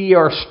not see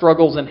our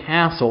struggles and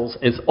hassles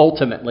as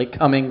ultimately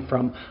coming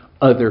from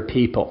other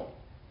people.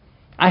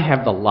 I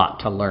have a lot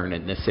to learn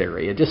in this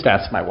area. Just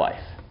ask my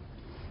wife.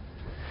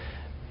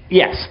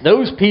 Yes,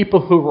 those people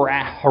who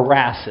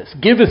harass us,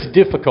 give us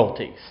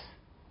difficulties,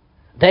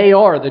 they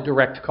are the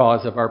direct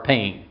cause of our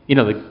pain. You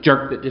know, the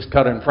jerk that just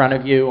cut in front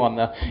of you on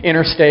the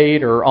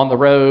interstate or on the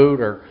road,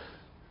 or,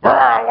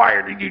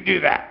 why did you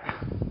do that?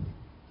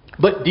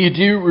 But did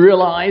you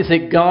realize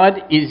that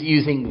God is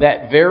using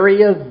that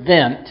very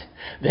event,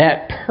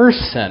 that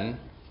person,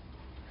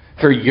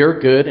 for your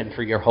good and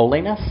for your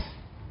holiness?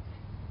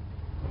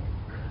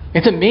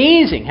 It's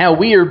amazing how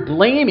we are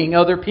blaming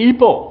other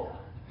people.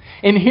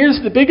 And here's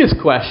the biggest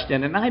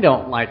question, and I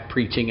don't like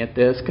preaching at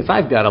this because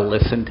I've got to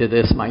listen to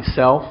this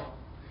myself.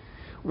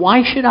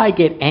 Why should I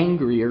get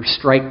angry or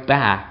strike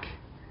back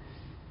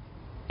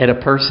at a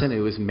person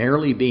who is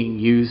merely being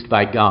used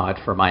by God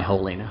for my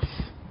holiness?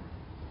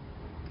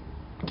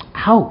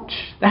 Ouch,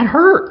 that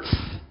hurts.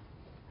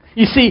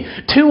 You see,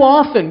 too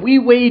often we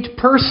wage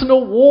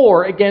personal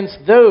war against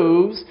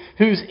those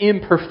whose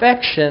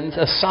imperfections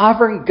a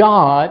sovereign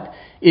God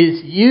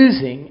is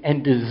using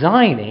and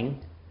designing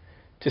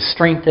to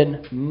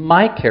strengthen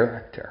my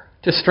character,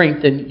 to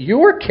strengthen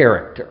your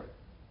character.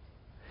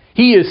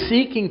 He is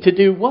seeking to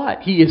do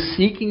what? He is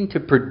seeking to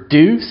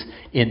produce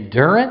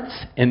endurance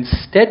and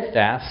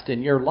steadfast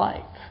in your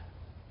life.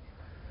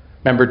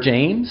 Remember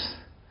James?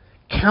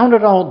 Count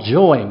it all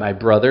joy, my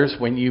brothers,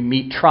 when you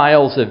meet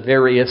trials of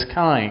various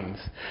kinds,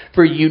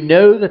 for you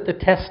know that the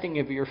testing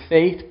of your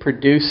faith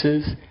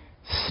produces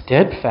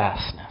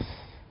steadfastness.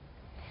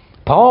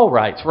 Paul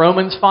writes,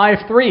 Romans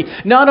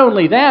 5:3, not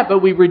only that, but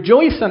we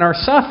rejoice in our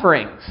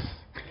sufferings.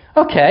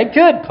 Okay,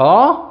 good,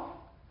 Paul.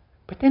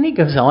 But then he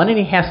goes on and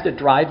he has to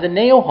drive the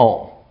nail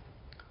home.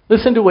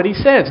 Listen to what he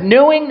says.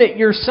 Knowing that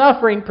your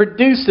suffering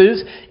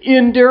produces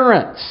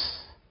endurance.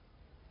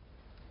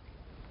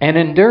 And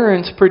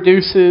endurance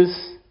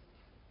produces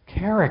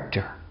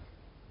character.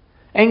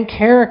 And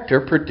character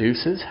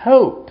produces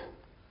hope.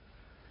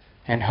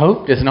 And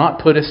hope does not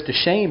put us to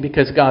shame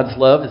because God's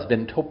love has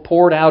been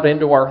poured out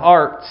into our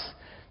hearts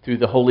through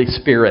the Holy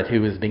Spirit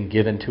who has been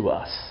given to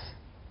us.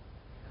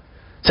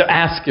 So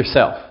ask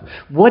yourself,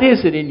 what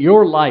is it in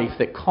your life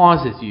that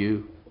causes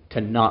you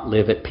to not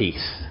live at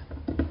peace?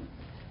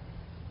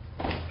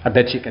 I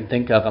bet you can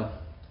think of them.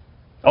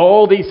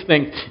 All these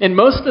things. And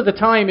most of the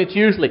time it's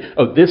usually,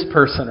 this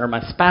person or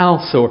my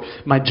spouse or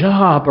my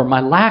job or my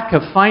lack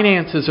of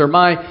finances or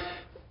my...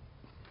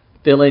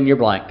 Fill in your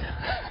blank.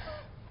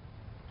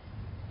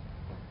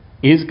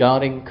 Is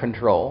God in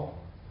control?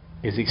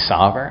 Is He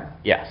sovereign?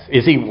 Yes.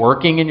 Is He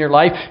working in your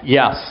life?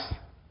 Yes.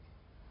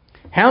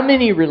 How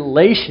many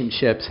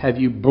relationships have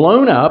you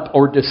blown up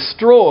or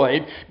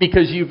destroyed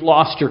because you've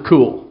lost your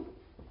cool?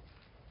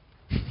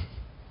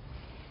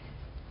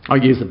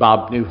 I'll use the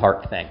Bob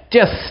Newhart thing.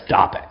 Just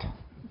stop it.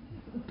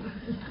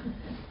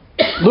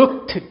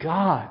 Look to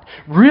God.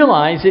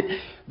 Realize it.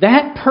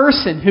 That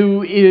person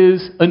who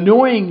is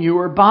annoying you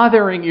or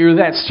bothering you,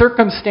 that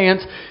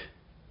circumstance,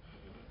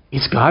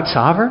 is God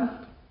sovereign?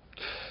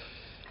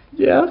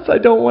 Yes, I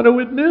don't want to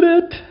admit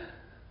it.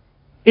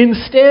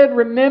 Instead,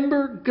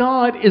 remember,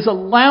 God is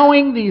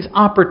allowing these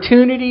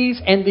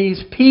opportunities and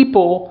these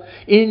people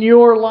in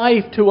your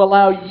life to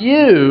allow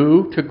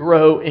you to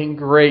grow in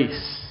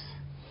grace.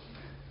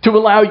 To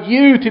allow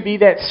you to be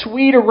that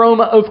sweet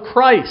aroma of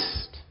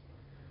Christ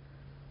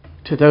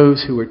to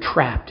those who are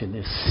trapped in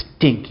this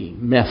stinky,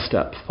 messed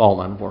up,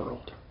 fallen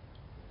world.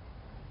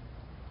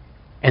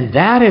 And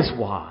that is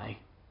why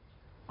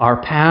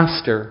our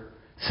pastor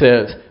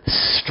says,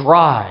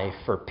 strive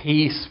for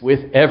peace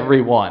with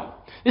everyone.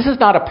 This is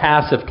not a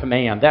passive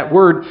command. That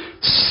word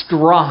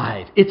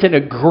strive, it's an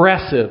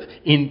aggressive,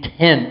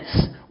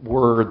 intense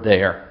word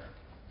there.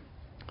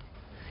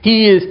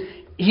 He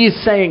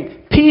is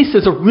saying peace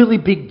is a really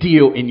big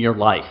deal in your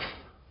life.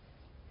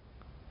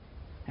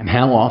 And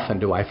how often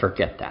do I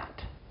forget that?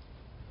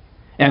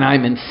 And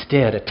I'm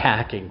instead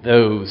attacking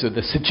those or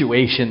the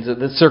situations or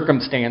the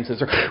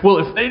circumstances. Or, well,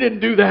 if they didn't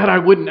do that, I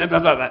wouldn't. Blah,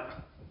 blah, blah.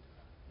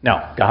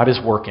 No, God is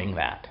working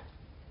that.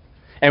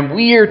 And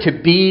we are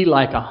to be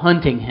like a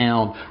hunting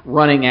hound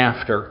running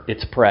after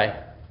its prey.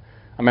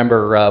 I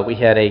remember we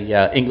had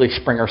a English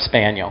Springer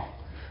Spaniel.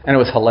 And it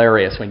was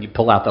hilarious when you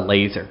pull out the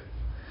laser.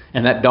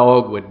 And that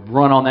dog would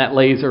run on that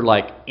laser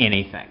like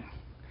anything.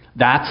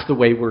 That's the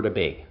way we're to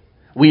be.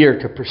 We are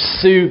to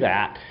pursue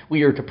that.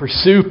 We are to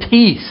pursue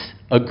peace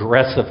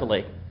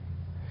aggressively.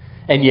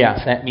 And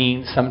yes, that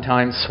means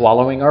sometimes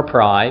swallowing our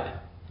pride.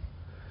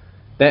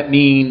 That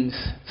means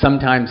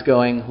sometimes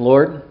going,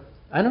 Lord,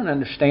 I don't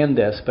understand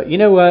this, but you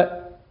know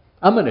what?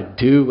 I'm going to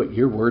do what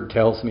your word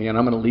tells me, and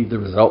I'm going to leave the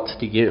results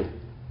to you.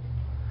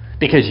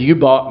 Because you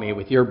bought me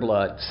with your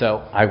blood,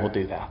 so I will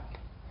do that.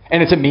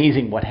 And it's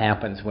amazing what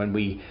happens when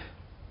we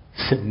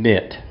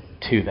submit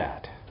to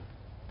that.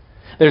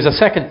 There's a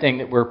second thing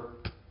that we're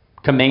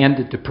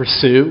commanded to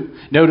pursue.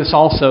 Notice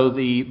also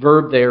the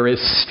verb there is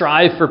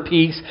strive for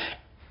peace,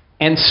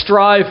 and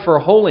strive for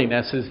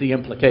holiness is the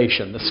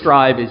implication. The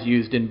strive is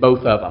used in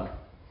both of them.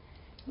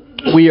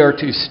 We are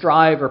to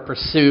strive or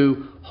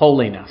pursue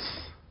holiness.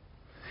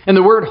 And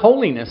the word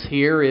holiness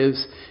here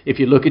is, if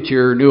you look at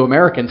your New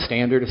American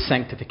Standard, is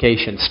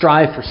sanctification.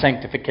 Strive for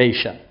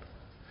sanctification.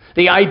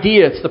 The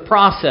idea, it's the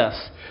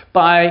process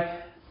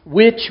by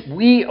which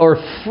we are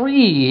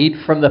freed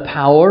from the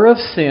power of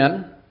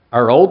sin,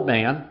 our old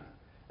man,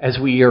 as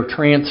we are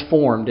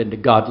transformed into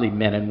godly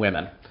men and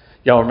women.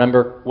 Y'all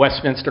remember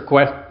Westminster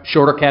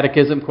Shorter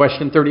Catechism,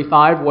 question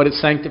 35? What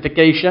is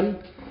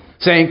sanctification?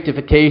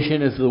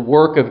 Sanctification is the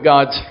work of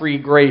God's free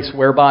grace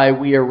whereby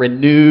we are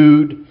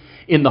renewed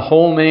in the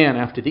whole man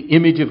after the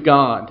image of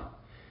God.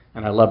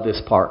 And I love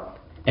this part.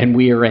 And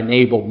we are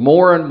enabled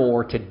more and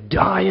more to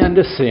die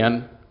unto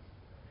sin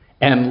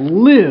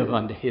and live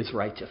unto his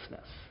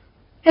righteousness.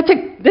 That's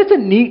a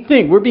neat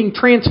thing. We're being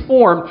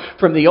transformed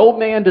from the old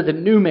man to the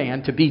new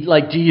man to be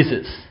like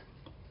Jesus.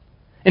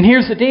 And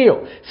here's the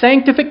deal.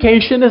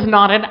 Sanctification is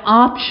not an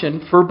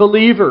option for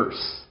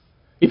believers.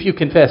 If you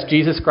confess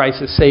Jesus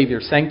Christ as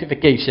Savior,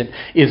 sanctification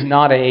is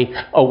not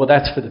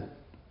that's for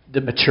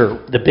the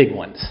mature, the big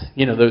ones.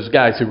 You know, those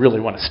guys who really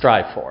want to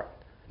strive for it.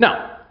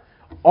 No.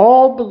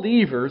 All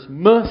believers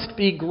must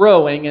be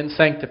growing in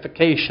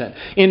sanctification.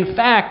 In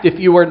fact, if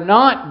you are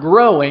not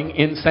growing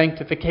in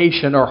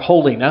sanctification or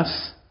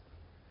holiness,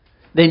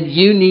 then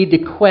you need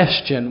to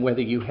question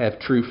whether you have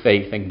true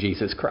faith in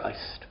Jesus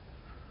Christ.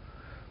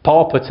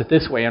 Paul puts it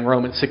this way in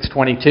Romans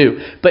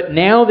 6:22. But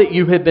now that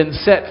you have been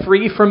set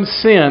free from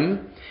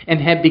sin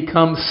and have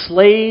become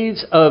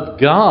slaves of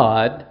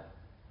God,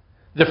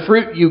 the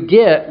fruit you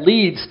get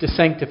leads to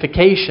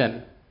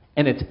sanctification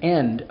and its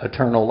end,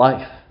 eternal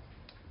life.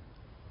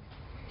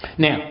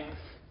 Now,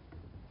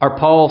 our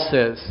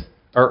pastor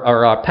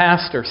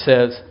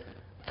says,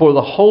 for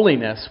the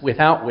holiness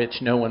without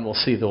which no one will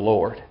see the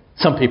Lord.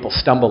 Some people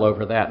stumble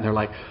over that and they're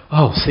like,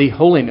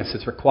 holiness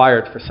is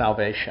required for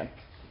salvation.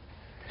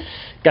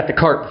 Got the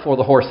cart before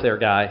the horse there,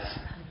 guys.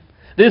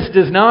 This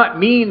does not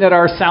mean that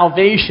our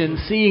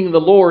salvation, seeing the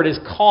Lord, is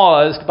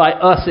caused by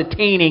us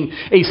attaining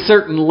a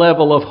certain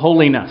level of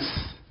holiness.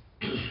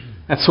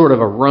 That's sort of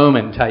a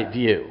Roman type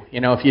view.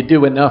 You know, if you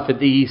do enough of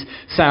these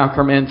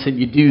sacraments and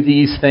you do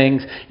these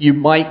things, you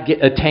might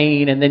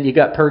attain, and then you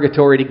got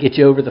purgatory to get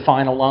you over the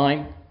final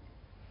line.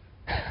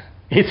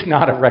 It's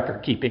not a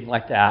record keeping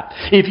like that.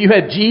 If you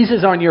have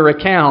Jesus on your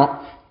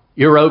account,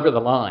 you're over the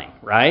line,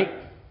 right?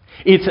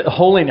 It's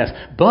holiness.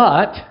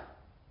 But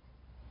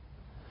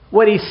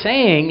what he's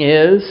saying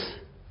is,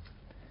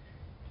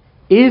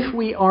 if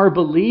we are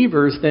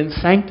believers, then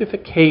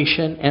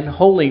sanctification and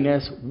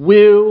holiness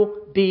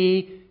will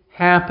be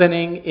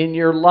happening in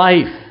your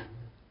life.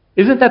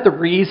 Isn't that the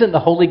reason the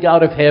holy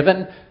God of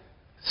heaven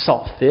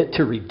saw fit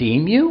to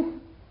redeem you?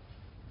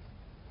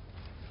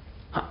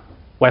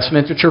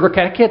 Westminster Shorter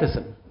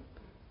Catechism.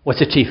 What's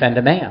the chief end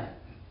of man?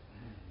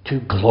 To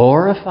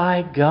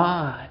glorify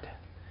God.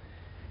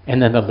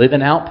 And then the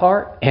living out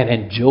part, and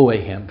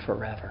enjoy Him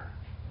forever.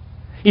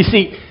 You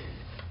see,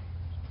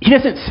 He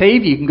doesn't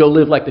save you can go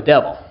live like the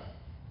devil.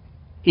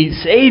 He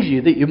saves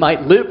you that you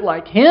might live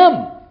like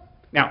Him.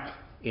 Now,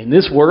 in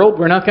this world,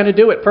 we're not going to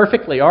do it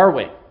perfectly, are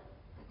we?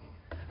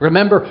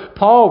 Remember,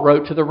 Paul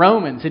wrote to the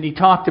Romans, and he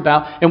talked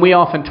about, and we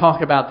often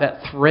talk about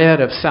that thread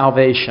of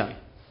salvation.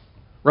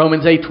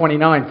 Romans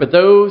 8:29, for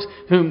those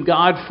whom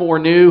God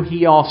foreknew,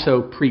 He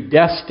also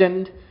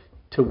predestined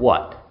to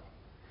what?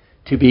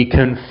 To be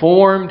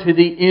conformed to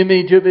the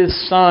image of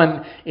His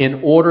Son,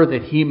 in order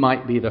that He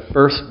might be the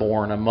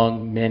firstborn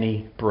among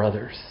many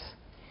brothers.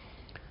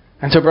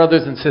 And so,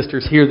 brothers and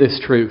sisters, hear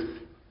this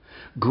truth.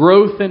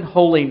 Growth in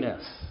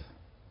holiness,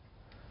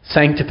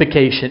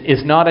 sanctification,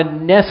 is not a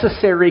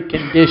necessary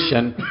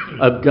condition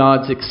of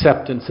God's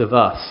acceptance of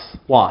us.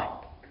 Why?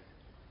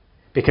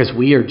 Because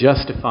we are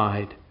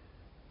justified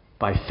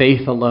by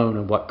faith alone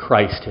in what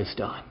Christ has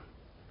done.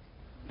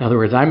 In other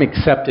words, I'm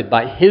accepted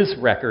by His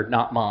record,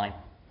 not mine.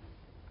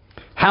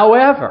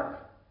 However,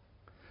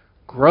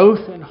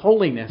 growth in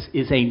holiness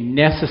is a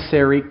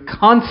necessary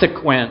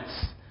consequence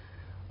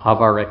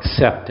of our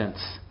acceptance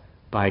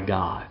by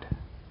God.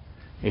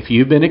 If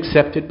you've been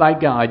accepted by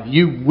God,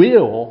 you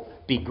will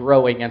be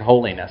growing in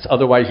holiness.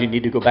 Otherwise, you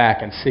need to go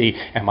back and see,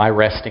 am I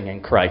resting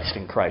in Christ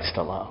and Christ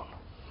alone?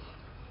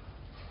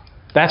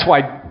 That's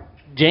why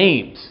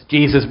James,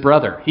 Jesus'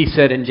 brother, he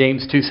said in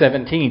James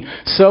 2:17,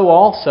 so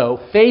also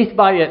faith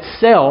by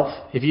itself,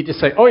 if you just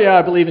say, oh yeah,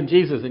 I believe in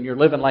Jesus, and you're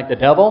living like the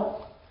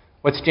devil,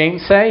 what's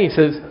James say? He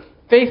says,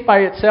 Faith by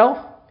itself,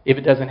 if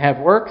it doesn't have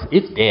works,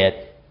 it's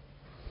dead.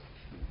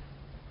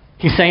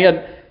 He's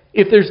saying,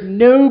 if there's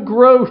no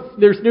growth,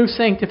 there's no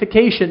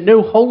sanctification,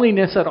 no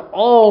holiness at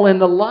all in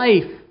the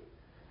life,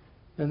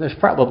 then there's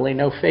probably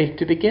no faith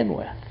to begin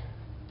with.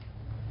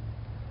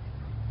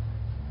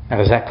 Now,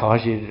 does that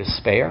cause you to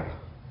despair?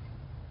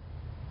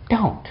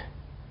 Don't.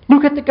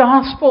 Look at the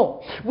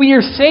gospel. We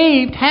are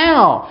saved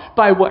how?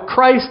 By what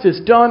Christ has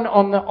done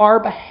on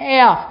our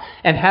behalf.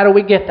 And how do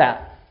we get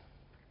that?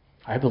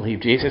 I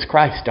believe Jesus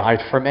Christ died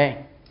for me.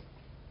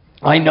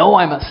 I know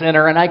I'm a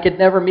sinner and I could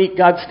never meet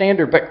God's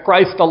standard, but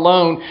Christ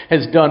alone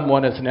has done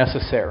what is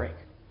necessary.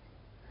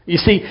 You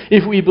see,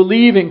 if we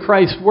believe in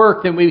Christ's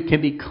work, then we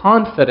can be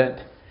confident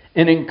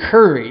and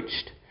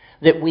encouraged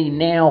that we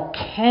now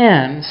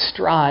can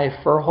strive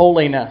for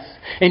holiness.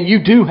 And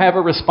you do have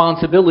a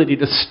responsibility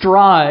to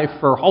strive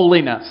for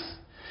holiness.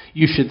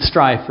 You should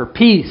strive for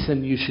peace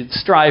and you should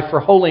strive for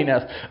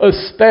holiness,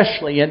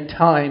 especially in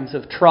times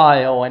of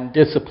trial and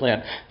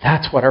discipline.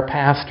 That's what our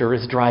pastor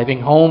is driving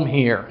home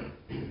here.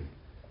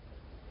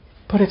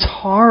 But it's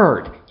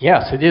hard.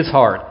 Yes, it is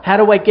hard. How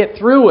do I get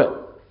through it?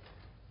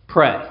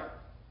 Pray.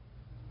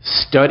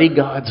 Study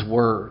God's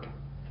Word.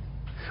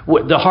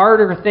 The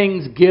harder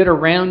things get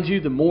around you,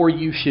 the more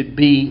you should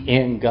be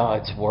in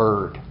God's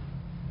Word.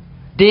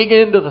 Dig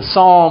into the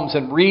Psalms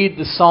and read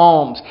the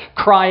Psalms.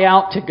 Cry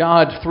out to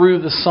God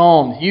through the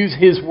Psalms. Use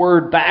His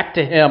Word back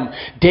to Him.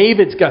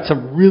 David's got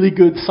some really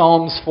good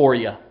Psalms for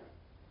you.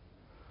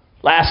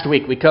 Last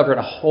week we covered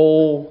a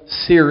whole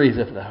series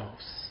of those.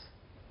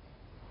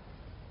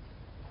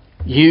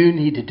 You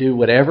need to do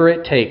whatever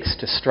it takes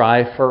to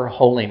strive for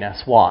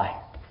holiness. Why?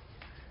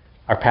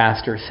 Our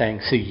pastor is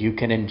saying so you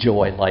can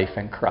enjoy life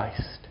in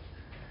Christ.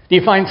 Do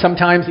you find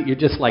sometimes that you're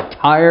just like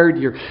tired,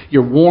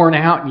 you're worn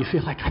out, and you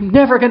feel like, I'm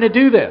never going to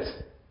do this?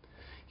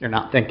 You're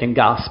not thinking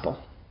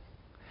gospel.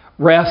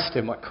 Rest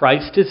in what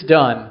Christ has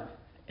done,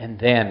 and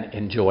then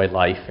enjoy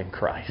life in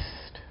Christ.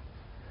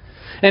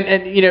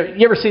 And you know,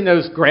 you ever seen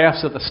those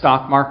graphs of the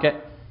stock market?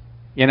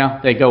 You know,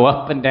 they go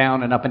up and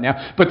down and up and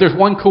down. But there's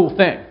one cool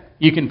thing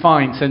you can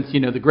find since,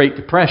 the Great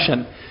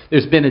Depression.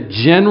 There's been a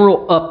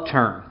general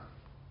upturn,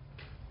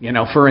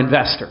 for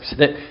investors.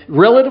 That,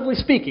 relatively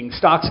speaking,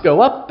 stocks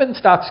go up and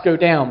stocks go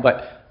down,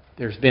 but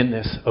there's been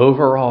this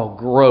overall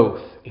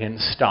growth in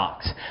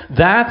stocks.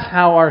 That's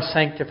how our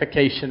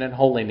sanctification and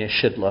holiness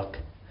should look.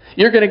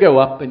 You're going to go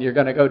up and you're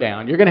going to go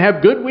down. You're going to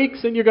have good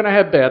weeks and you're going to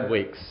have bad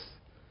weeks.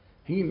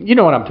 You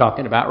know what I'm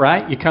talking about,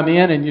 right? You come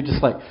in and you're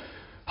just like,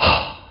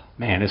 oh,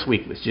 man, this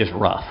week was just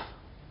rough.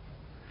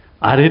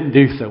 I didn't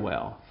do so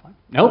well.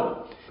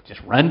 Nope, just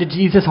run to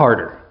Jesus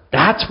harder.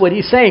 That's what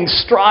he's saying.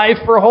 Strive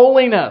for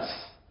holiness.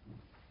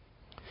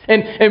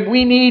 And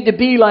we need to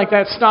be like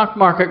that stock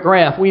market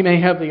graph. We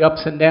may have the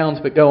ups and downs,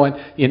 but going,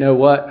 you know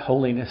what?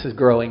 Holiness is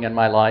growing in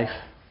my life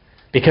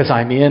because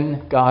I'm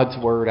in God's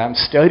Word. I'm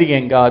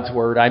studying God's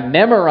Word. I'm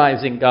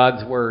memorizing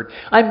God's Word.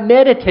 I'm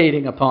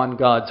meditating upon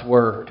God's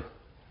Word.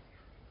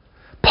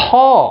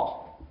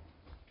 Paul.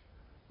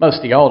 Most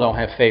of y'all don't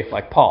have faith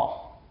like Paul.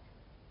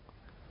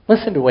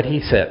 Listen to what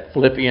he said,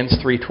 Philippians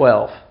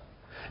 3:12.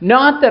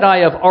 Not that I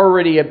have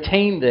already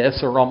obtained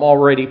this or I'm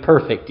already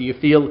perfect. Do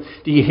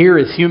you hear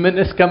his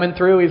humanness coming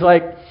through? He's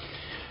like,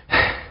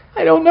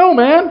 I don't know,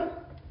 man.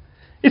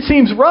 It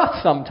seems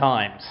rough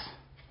sometimes.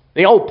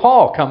 The old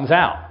Paul comes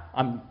out.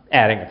 I'm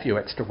adding a few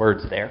extra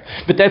words there.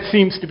 But that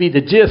seems to be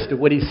the gist of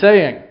what he's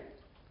saying.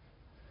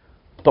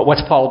 But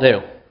what's Paul do?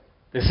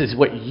 This is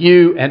what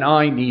you and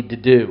I need to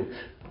do.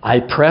 I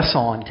press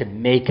on to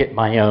make it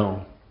my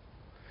own.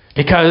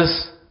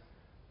 Because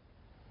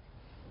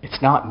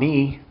it's not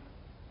me.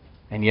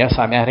 And yes,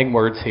 I'm adding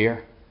words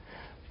here.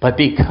 But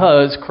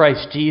because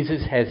Christ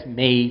Jesus has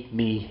made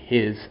me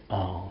His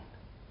own.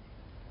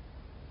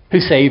 Who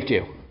saved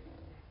you?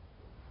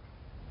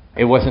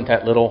 It wasn't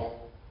that little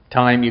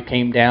time you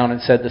came down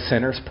and said the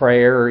sinner's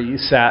prayer, or you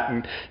sat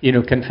and,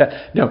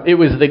 confessed. No, it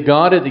was the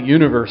God of the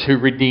universe who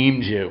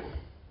redeemed you.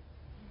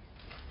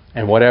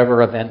 And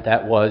whatever event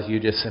that was,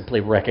 you just simply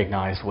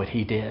recognized what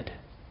He did.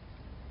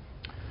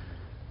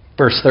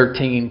 Verse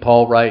 13,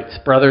 Paul writes,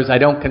 Brothers, I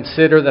don't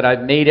consider that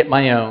I've made it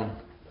my own.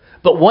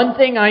 But one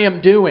thing I am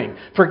doing,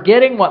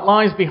 forgetting what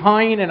lies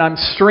behind, and I'm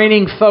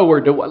straining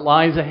forward to what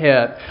lies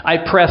ahead. I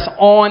press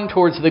on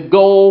towards the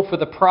goal for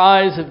the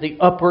prize of the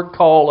upward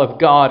call of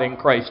God in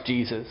Christ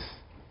Jesus.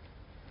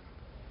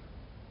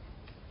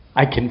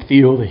 I can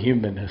feel the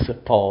humanness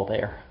of Paul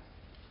there.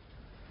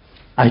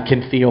 I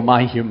can feel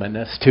my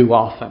humanness too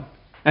often,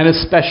 and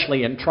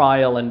especially in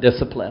trial and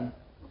discipline.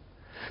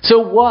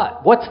 So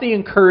what? What's the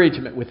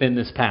encouragement within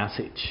this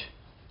passage?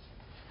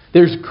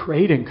 There's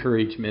great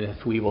encouragement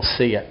if we will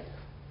see it.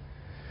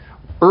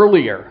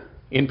 Earlier,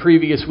 in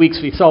previous weeks,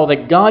 we saw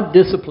that God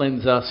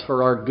disciplines us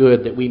for our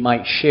good, that we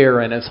might share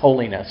in His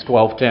holiness,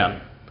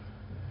 12:10.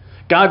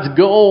 God's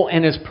goal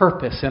and His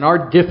purpose and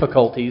our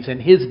difficulties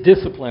and His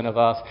discipline of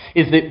us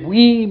is that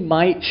we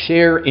might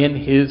share in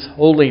His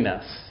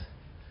holiness.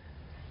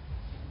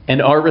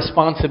 And our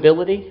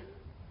responsibility,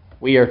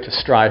 we are to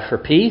strive for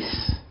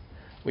peace.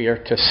 We are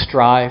to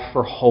strive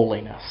for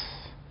holiness.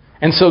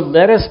 And so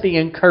let us be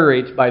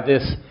encouraged by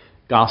this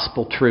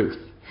gospel truth.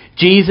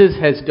 Jesus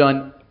has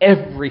done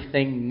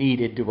everything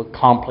needed to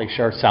accomplish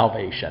our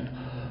salvation.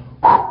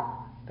 Whew,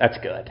 that's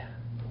good.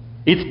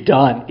 It's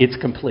done. It's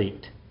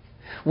complete.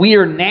 We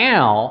are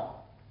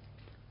now,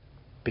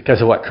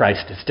 because of what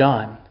Christ has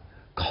done,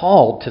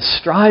 called to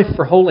strive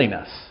for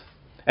holiness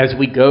as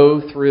we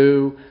go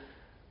through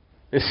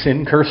this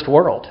sin-cursed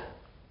world,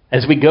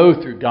 as we go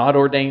through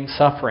God-ordained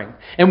suffering.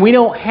 And we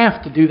don't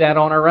have to do that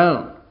on our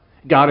own.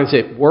 God is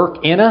at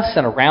work in us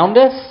and around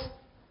us.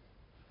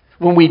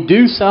 When we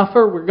do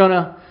suffer, we're going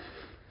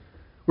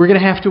to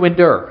have to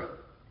endure.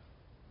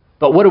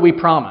 But what are we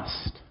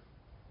promised?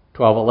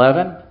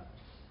 12:11,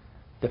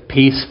 the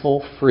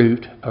peaceful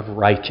fruit of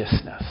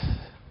righteousness.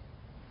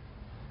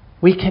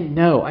 We can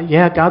know,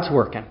 yeah, God's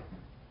working.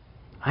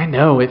 I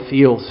know it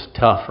feels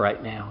tough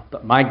right now,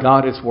 but my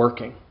God is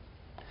working.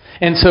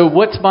 And so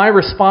what's my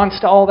response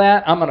to all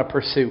that? I'm going to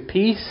pursue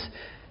peace,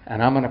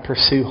 and I'm going to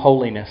pursue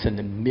holiness in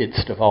the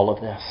midst of all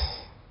of this.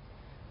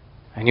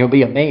 And you'll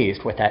be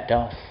amazed what that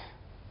does.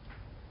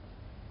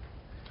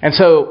 And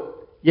so,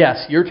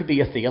 yes, you're to be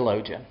a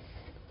theologian.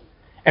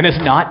 And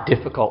it's not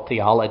difficult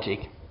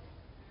theology.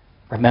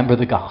 Remember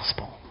the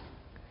gospel.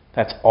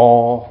 That's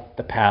all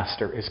the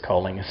pastor is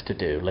calling us to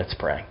do. Let's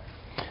pray.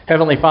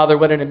 Heavenly Father,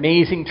 what an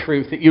amazing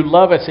truth that you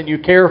love us and you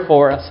care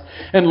for us.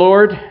 And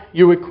Lord,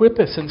 you equip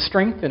us and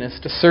strengthen us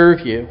to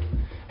serve you.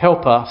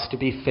 Help us to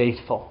be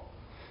faithful.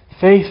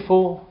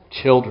 Faithful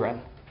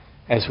children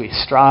as we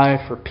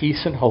strive for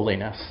peace and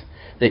holiness,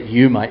 that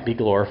you might be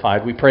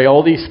glorified. We pray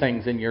all these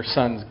things in your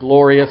Son's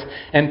glorious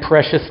and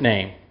precious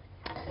name.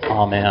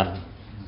 Amen.